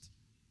first?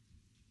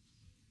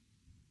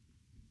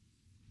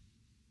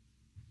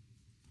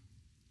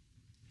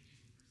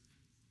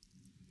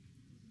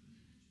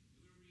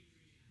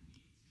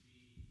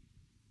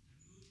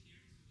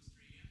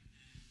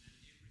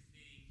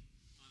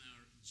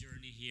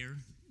 Journey here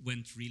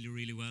went really,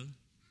 really well,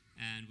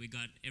 and we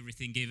got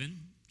everything given.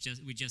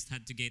 We just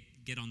had to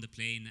get on the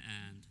plane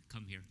and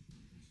come here.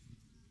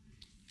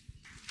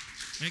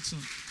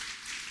 Excellent.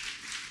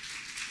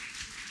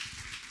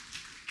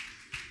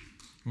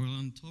 Well,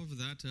 on top of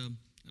that,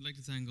 I'd like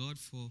to thank God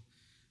for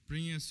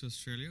bringing us to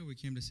Australia. We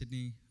came to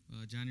Sydney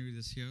January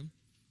this year.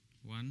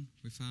 1,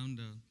 we found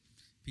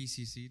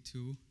PCC.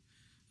 2,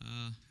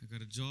 I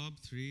got a job.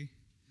 3,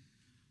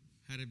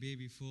 had a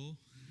baby. 4.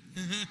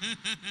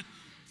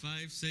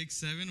 5, 6,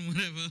 7,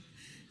 whatever.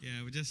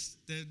 Yeah,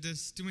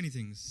 there's too many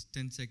things.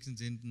 10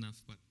 seconds ain't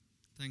enough, but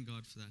thank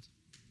God for that.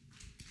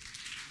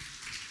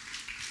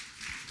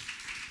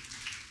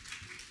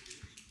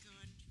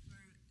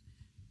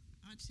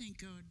 I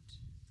thank God.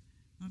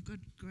 I've got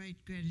great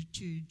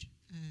gratitude.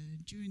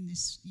 During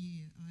this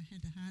year, I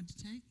had a heart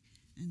attack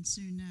and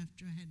soon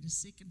after I had a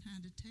second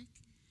heart attack,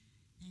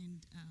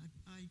 and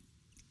I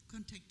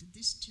contacted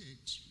this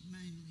church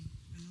mainly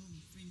and all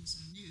the friends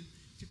I knew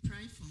to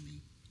pray for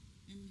me,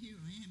 and here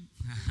I am.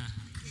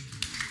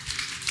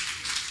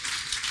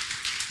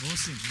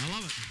 Awesome. I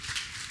love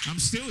it. I'm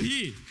still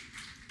here.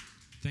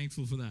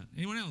 Thankful for that.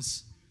 Anyone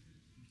else?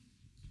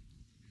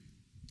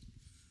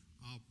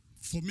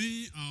 For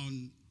me,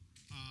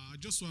 I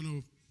just want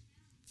to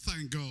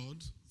thank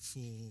God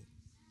for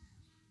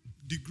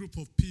the group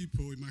of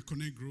people in my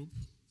Connect group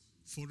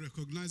for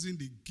recognizing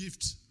the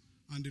gift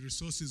and the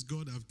resources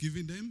God have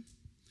given them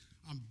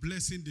and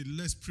blessing the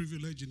less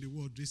privileged in the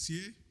world this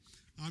year.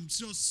 I'm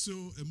just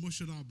so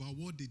emotional about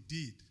what they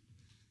did,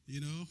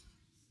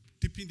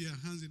 dipping their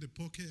hands in the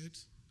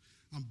pocket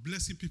and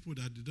blessing people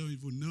that they don't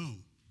even know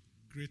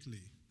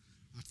greatly.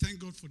 I thank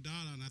God for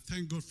that, and I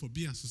thank God for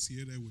being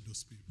associated with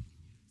those people.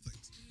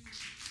 Thanks.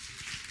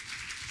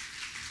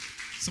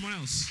 Someone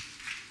else?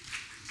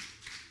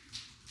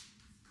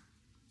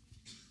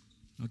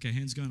 Okay,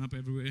 hands going up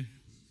everywhere.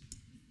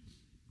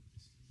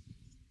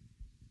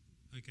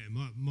 Okay,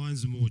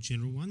 mine's a more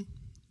general one.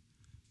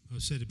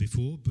 I've said it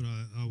before, but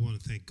I want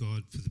to thank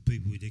God for the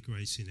people He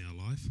decorates in our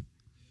life.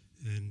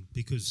 And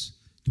because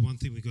the one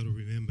thing we've got to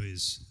remember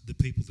is the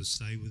people that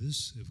stay with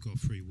us have got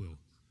free will.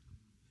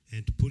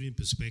 And to put in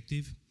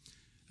perspective,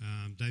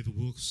 David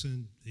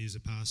Wilkerson is a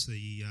pastor.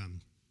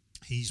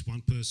 He's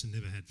one person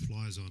never had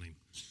flies on him.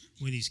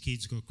 When his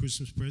kids got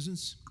Christmas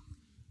presents,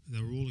 they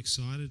were all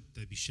excited.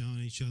 They'd be showing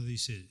each other. He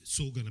said, it's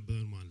all going to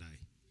burn one day,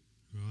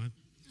 right?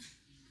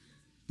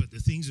 But the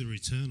things that are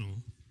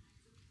eternal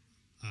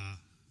are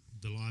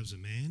the lives of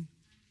man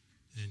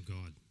and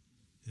God.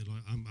 And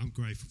I'm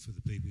grateful for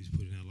the people He's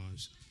put in our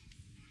lives.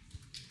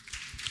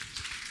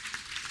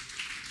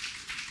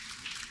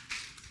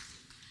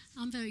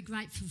 I'm very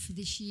grateful for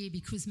this year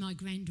because my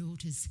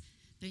granddaughter's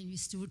been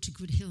restored to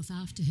good health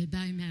after her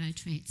bone marrow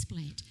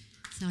transplant.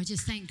 So I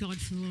just thank God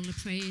for all the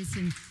prayers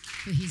and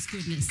for His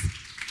goodness.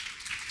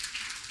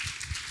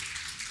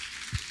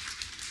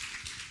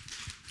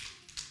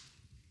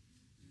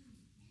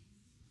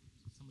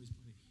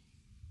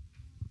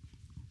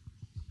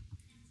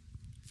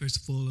 First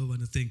of all, I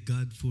want to thank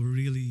God for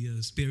really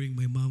sparing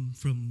my mom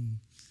from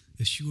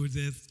a sure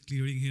death,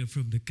 clearing her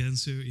from the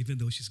cancer, even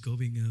though she's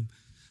going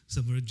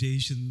some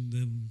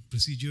radiation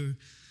procedure.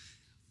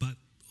 But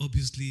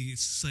obviously,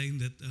 it's a sign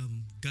that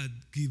God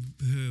give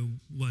her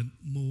one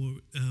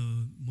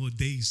more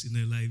days in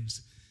her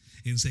lives.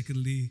 And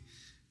secondly,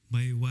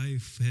 my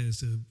wife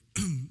has a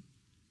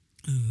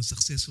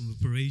successful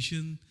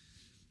operation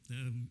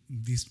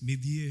this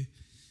mid-year,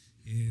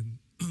 and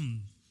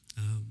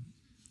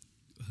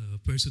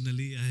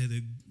personally, I had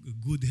a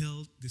good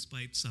health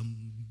despite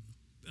some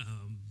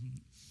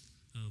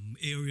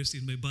areas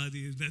in my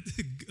body that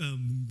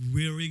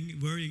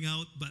wearing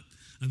out, but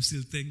I'm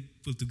still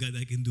thankful to God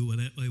I can do what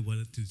I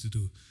wanted to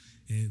do.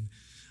 And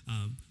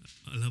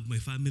I love my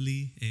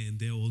family, and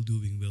they're all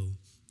doing well.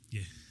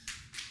 Yeah.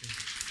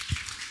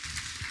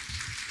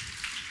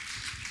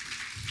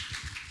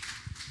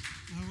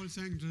 I will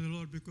thank the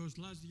Lord because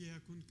last year I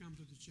couldn't come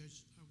to the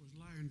church. I was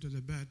lying to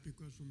the bed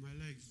because of my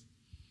legs.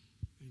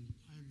 And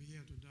I am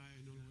here to die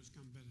and always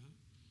come better.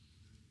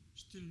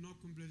 Still not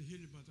completely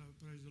healed, but I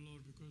praise the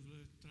Lord because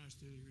I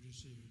trust and you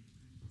receive it.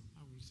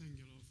 I will thank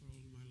you, Lord, for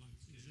all my life.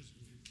 In Jesus'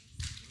 name.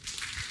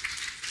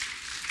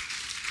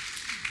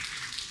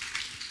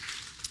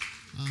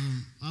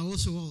 I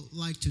also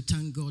like to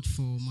thank God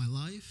for my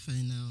life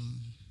and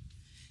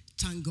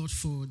thank God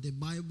for the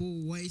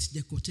Bible words,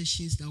 the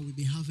quotations that we've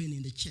been having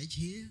in the church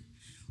here.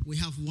 We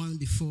have one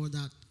before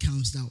that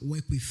comes that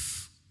work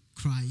with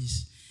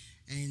Christ.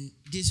 And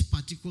this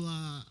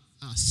particular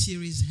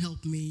series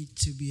helped me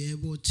to be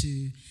able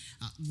to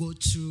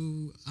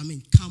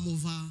come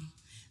over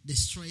the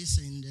stress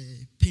and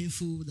the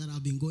painful that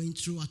I've been going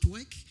through at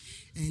work.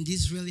 And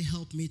this really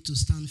helped me to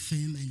stand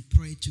firm and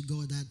pray to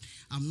God that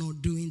I'm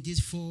not doing this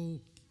for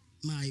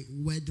my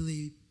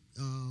worldly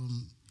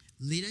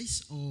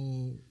leaders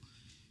or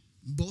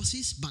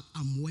bosses, but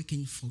I'm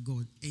working for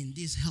God. And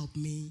this helped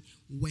me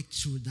work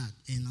through that.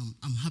 And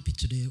I'm happy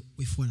today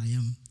with what I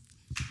am.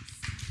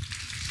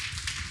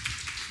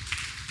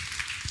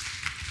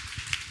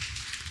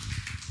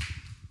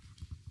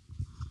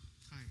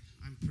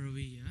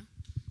 Pravi,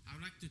 I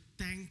would like to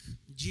thank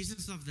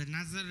Jesus of the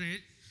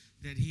Nazareth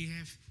that He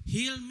have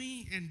healed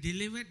me and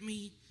delivered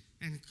me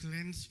and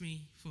cleansed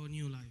me for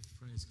new life.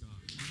 Praise God.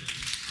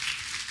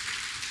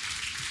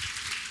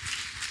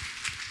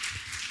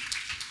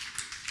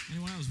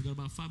 Anyone else? We've got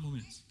about 5 more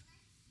minutes.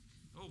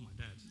 Oh, my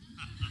dad.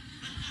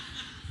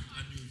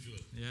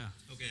 Unusual. Yeah.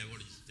 Okay, I want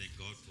to just thank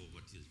God for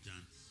what He has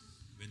done.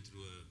 Went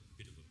through a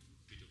bit of a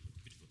patch.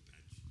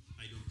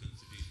 I don't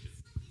consider it.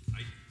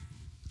 I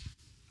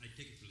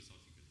take it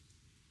philosophically.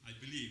 I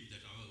believe that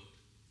our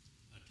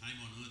time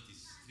on earth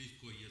is 3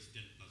 years,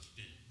 10 plus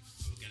 10.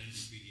 Our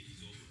guarantee period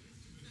is over.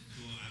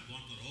 So I've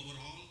gone for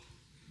overhaul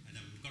and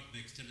I've got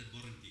my extended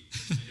warranty. I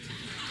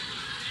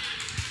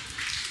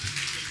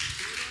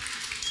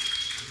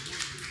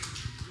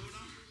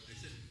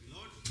said,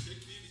 Lord,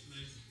 take me with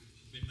my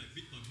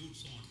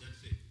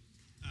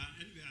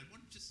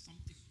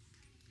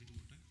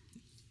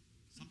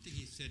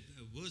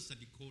verse that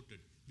he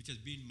quoted, which has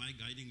been my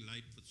guiding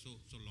light for so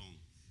long,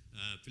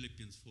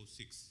 Philippians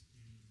 4:6.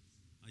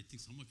 I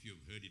think some of you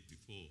have heard it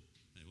before.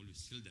 I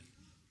always tell that.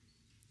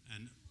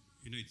 And,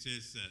 it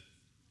says,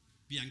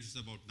 be anxious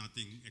about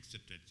nothing,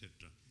 etc., etc.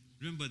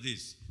 Remember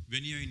this,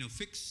 when you're in a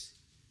fix,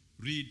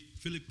 read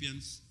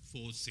Philippians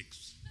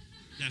 4:6.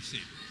 That's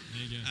it.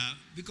 There you go.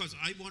 Because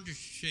I want to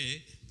share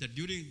that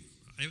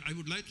I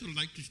would like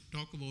to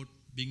talk about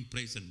being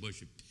praise and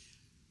worship.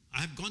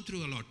 I have gone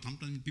through a lot.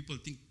 Sometimes people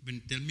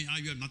tell me,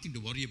 you have nothing to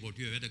worry about.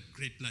 You have had a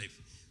great life.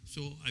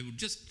 So I would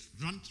just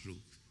run through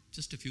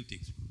just a few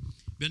things.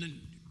 When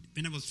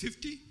I was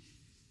 50,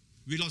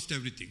 we lost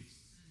everything.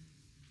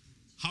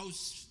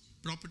 House,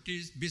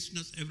 properties,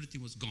 business,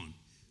 everything was gone.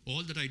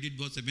 All that I did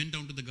was I went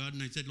down to the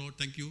garden. I said, Lord,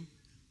 thank you.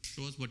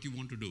 Show us what you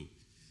want to do.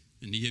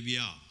 And here we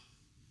are.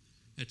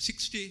 At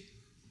 60,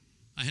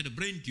 I had a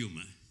brain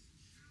tumor.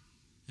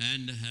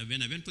 And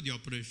when I went for the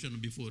operation,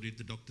 before it,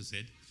 the doctor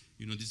said,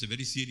 this is a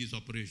very serious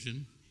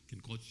operation. It can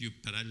cause you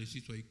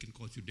paralysis or it can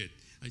cause you death.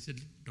 I said,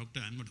 Doctor,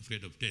 I'm not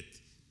afraid of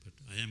death, but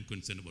I am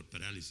concerned about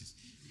paralysis.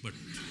 But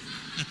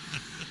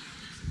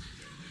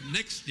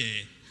next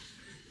day,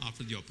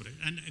 after the operation,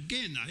 and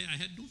again, I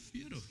had no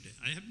fear of death.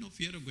 I have no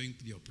fear of going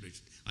to the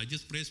operation. I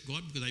just praise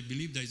God because I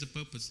believe there is a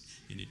purpose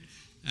in it.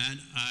 And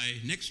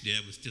next day,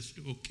 I was just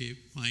okay,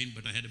 fine,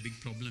 but I had a big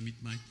problem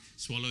with my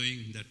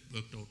swallowing. That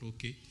worked out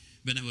okay.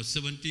 When I was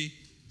 70,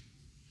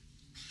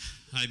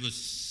 I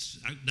was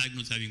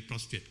diagnosed having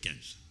prostate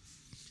cancer.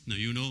 Now,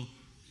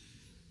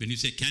 when you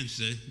say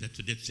cancer, that's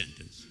a death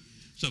sentence.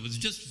 So I was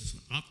just,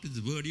 after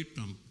the verdict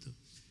from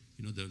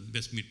the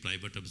Westmead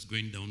Private, I was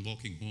going down,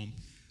 walking home.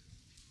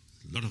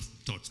 A lot of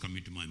thoughts come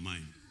into my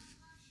mind.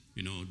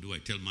 Do I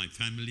tell my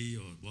family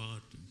or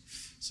what?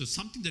 So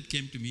something that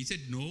came to me, he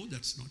said, no,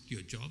 that's not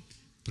your job.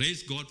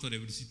 Praise God for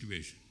every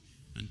situation.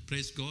 And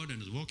praise God,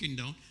 and I was walking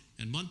down.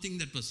 And one thing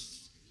that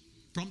was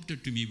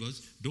prompted to me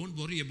was, don't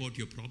worry about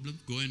your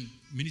problems. Go and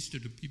minister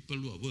to people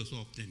who are worse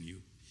off than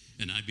you.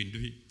 And I've been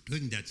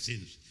doing that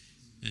since.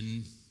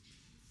 And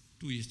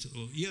a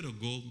year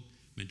ago,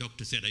 my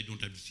doctor said, I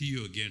don't have to see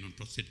you again on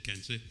prostate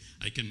cancer.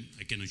 I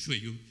can assure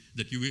you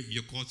that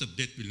your cause of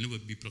death will never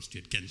be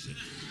prostate cancer.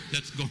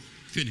 That's gone,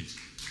 finished.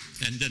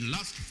 And then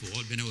last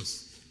fall, when I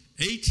was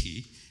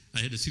 80, I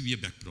had a severe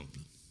back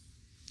problem.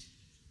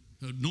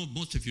 No,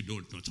 most of you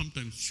don't know.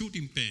 Sometimes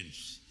shooting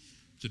pains.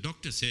 The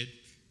doctor said,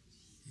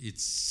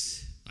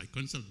 I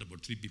consulted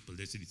about 3 people.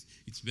 They said,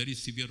 it's very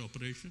severe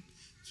operation.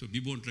 So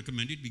we won't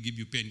recommend it. We give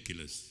you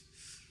painkillers.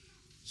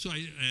 So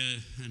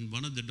and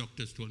one of the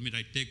doctors told me that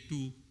I take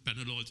 2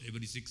 Panadols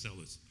every 6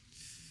 hours.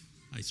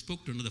 I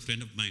spoke to another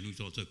friend of mine who's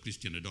also a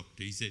Christian, a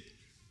doctor. He said,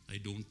 I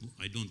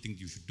don't think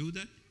you should do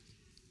that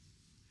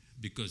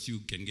because you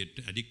can get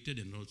addicted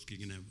and also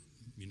can have,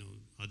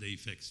 other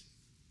effects.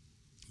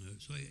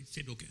 So I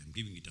said, okay, I'm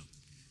giving it up.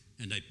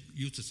 And I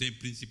used the same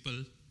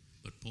principle,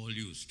 but Paul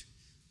used.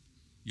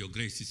 Your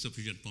grace is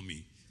sufficient for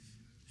me.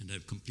 And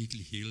I've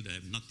completely healed. I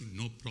have nothing,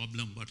 no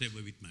problem,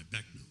 whatever with my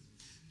back now.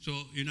 So,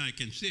 I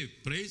can say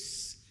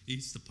praise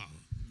is the power.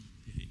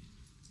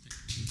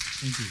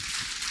 Thank you.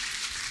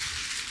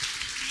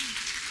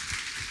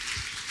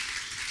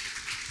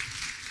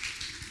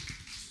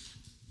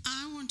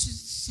 I want to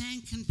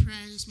thank and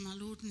praise my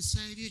Lord and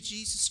Savior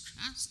Jesus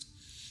Christ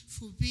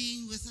for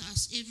being with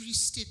us every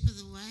step of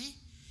the way.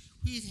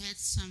 We've had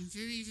some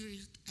very, very,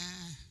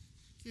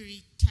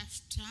 very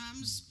tough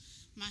times.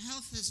 My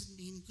health hasn't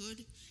been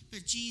good,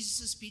 but Jesus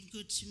has been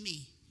good to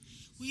me.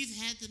 We've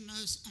had the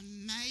most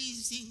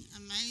amazing,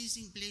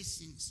 amazing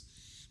blessings.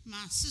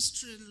 My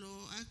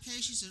sister-in-law, okay,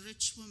 she's a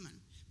rich woman,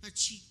 but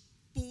she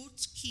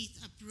bought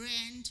Keith a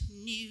brand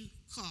new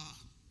car.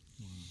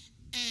 Wow.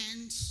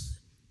 And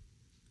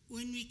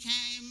when we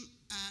came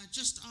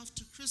just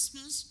after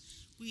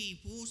Christmas, we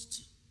bought,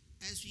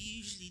 as we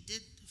usually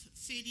did,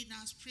 fairly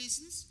nice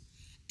presents,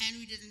 and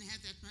we didn't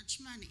have that much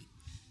money.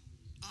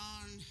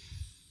 On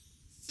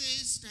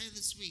Thursday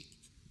this week,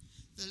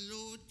 the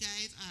Lord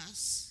gave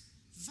us,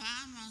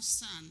 via my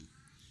son,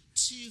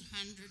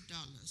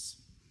 $200.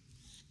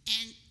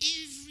 And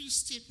every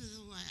step of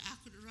the way, I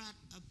could write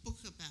a book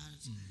about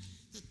it,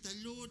 that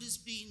the Lord has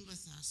been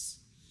with us.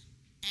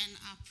 And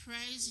I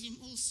praise him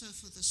also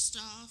for the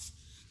staff.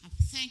 I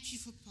thank you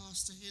for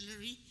Pastor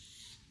Hillary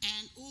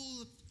and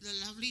all the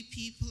lovely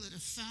people that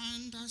have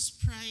phoned us,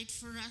 prayed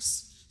for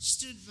us,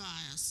 stood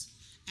by us.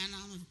 And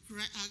I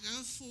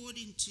go forward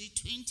into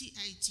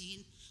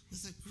 2018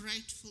 with a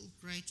grateful,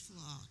 grateful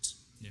heart.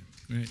 Yeah,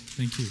 great.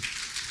 Thank you.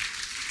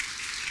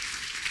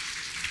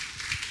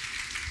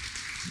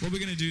 What we're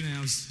going to do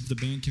now is, if the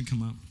band can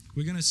come up,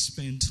 we're going to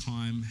spend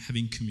time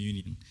having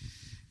communion.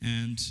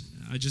 And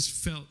I just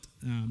felt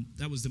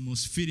that was the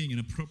most fitting and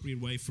appropriate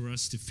way for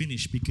us to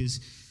finish, because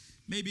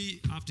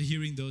maybe after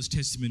hearing those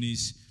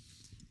testimonies,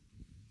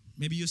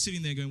 maybe you're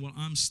sitting there going, well,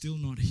 I'm still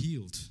not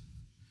healed,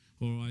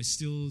 or I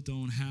still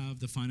don't have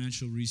the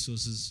financial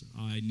resources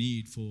I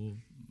need for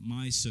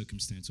my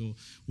circumstance, or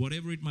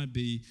whatever it might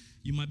be.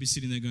 You might be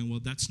sitting there going, well,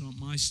 that's not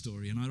my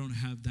story, and I don't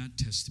have that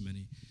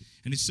testimony.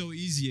 And it's so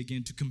easy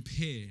again to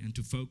compare and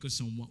to focus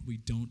on what we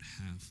don't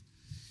have.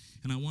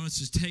 And I want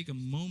us to take a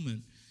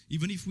moment,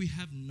 even if we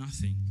have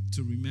nothing,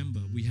 to remember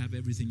we have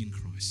everything in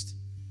Christ.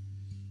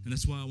 And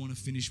that's why I want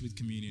to finish with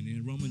communion.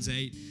 In Romans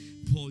 8,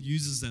 Paul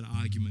uses that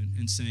argument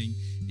and saying,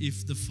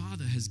 if the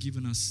Father has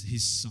given us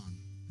his Son,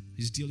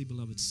 his dearly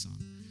beloved Son,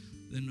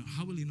 then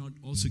how will he not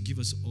also give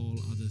us all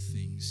other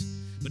things?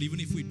 But even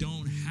if we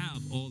don't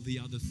have all the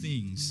other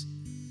things,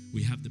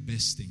 we have the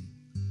best thing.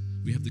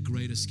 We have the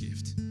greatest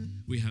gift.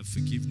 We have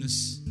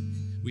forgiveness.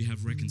 We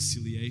have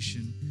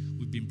reconciliation.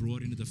 We've been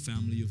brought into the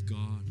family of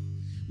God.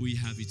 We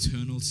have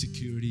eternal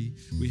security.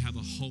 We have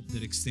a hope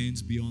that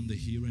extends beyond the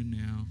here and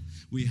now.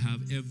 We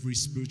have every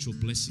spiritual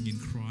blessing in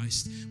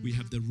Christ. We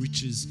have the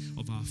riches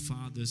of our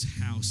Father's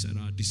house at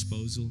our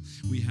disposal.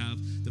 We have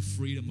the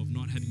freedom of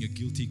not having a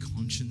guilty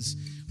conscience.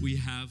 We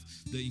have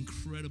the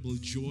incredible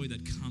joy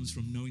that comes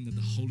from knowing that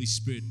the Holy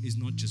Spirit is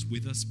not just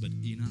with us, but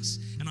in us.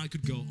 And I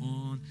could go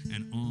on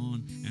and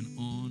on and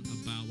on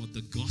about what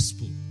the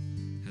gospel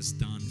has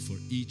done for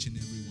each and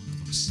every one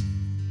of us.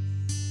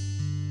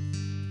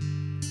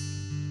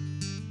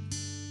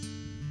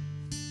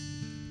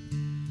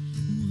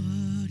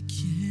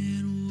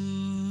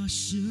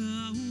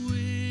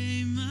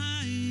 Away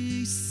my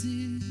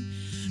sin,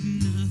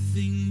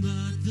 nothing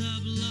but the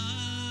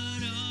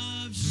blood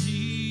of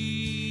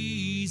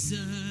Jesus.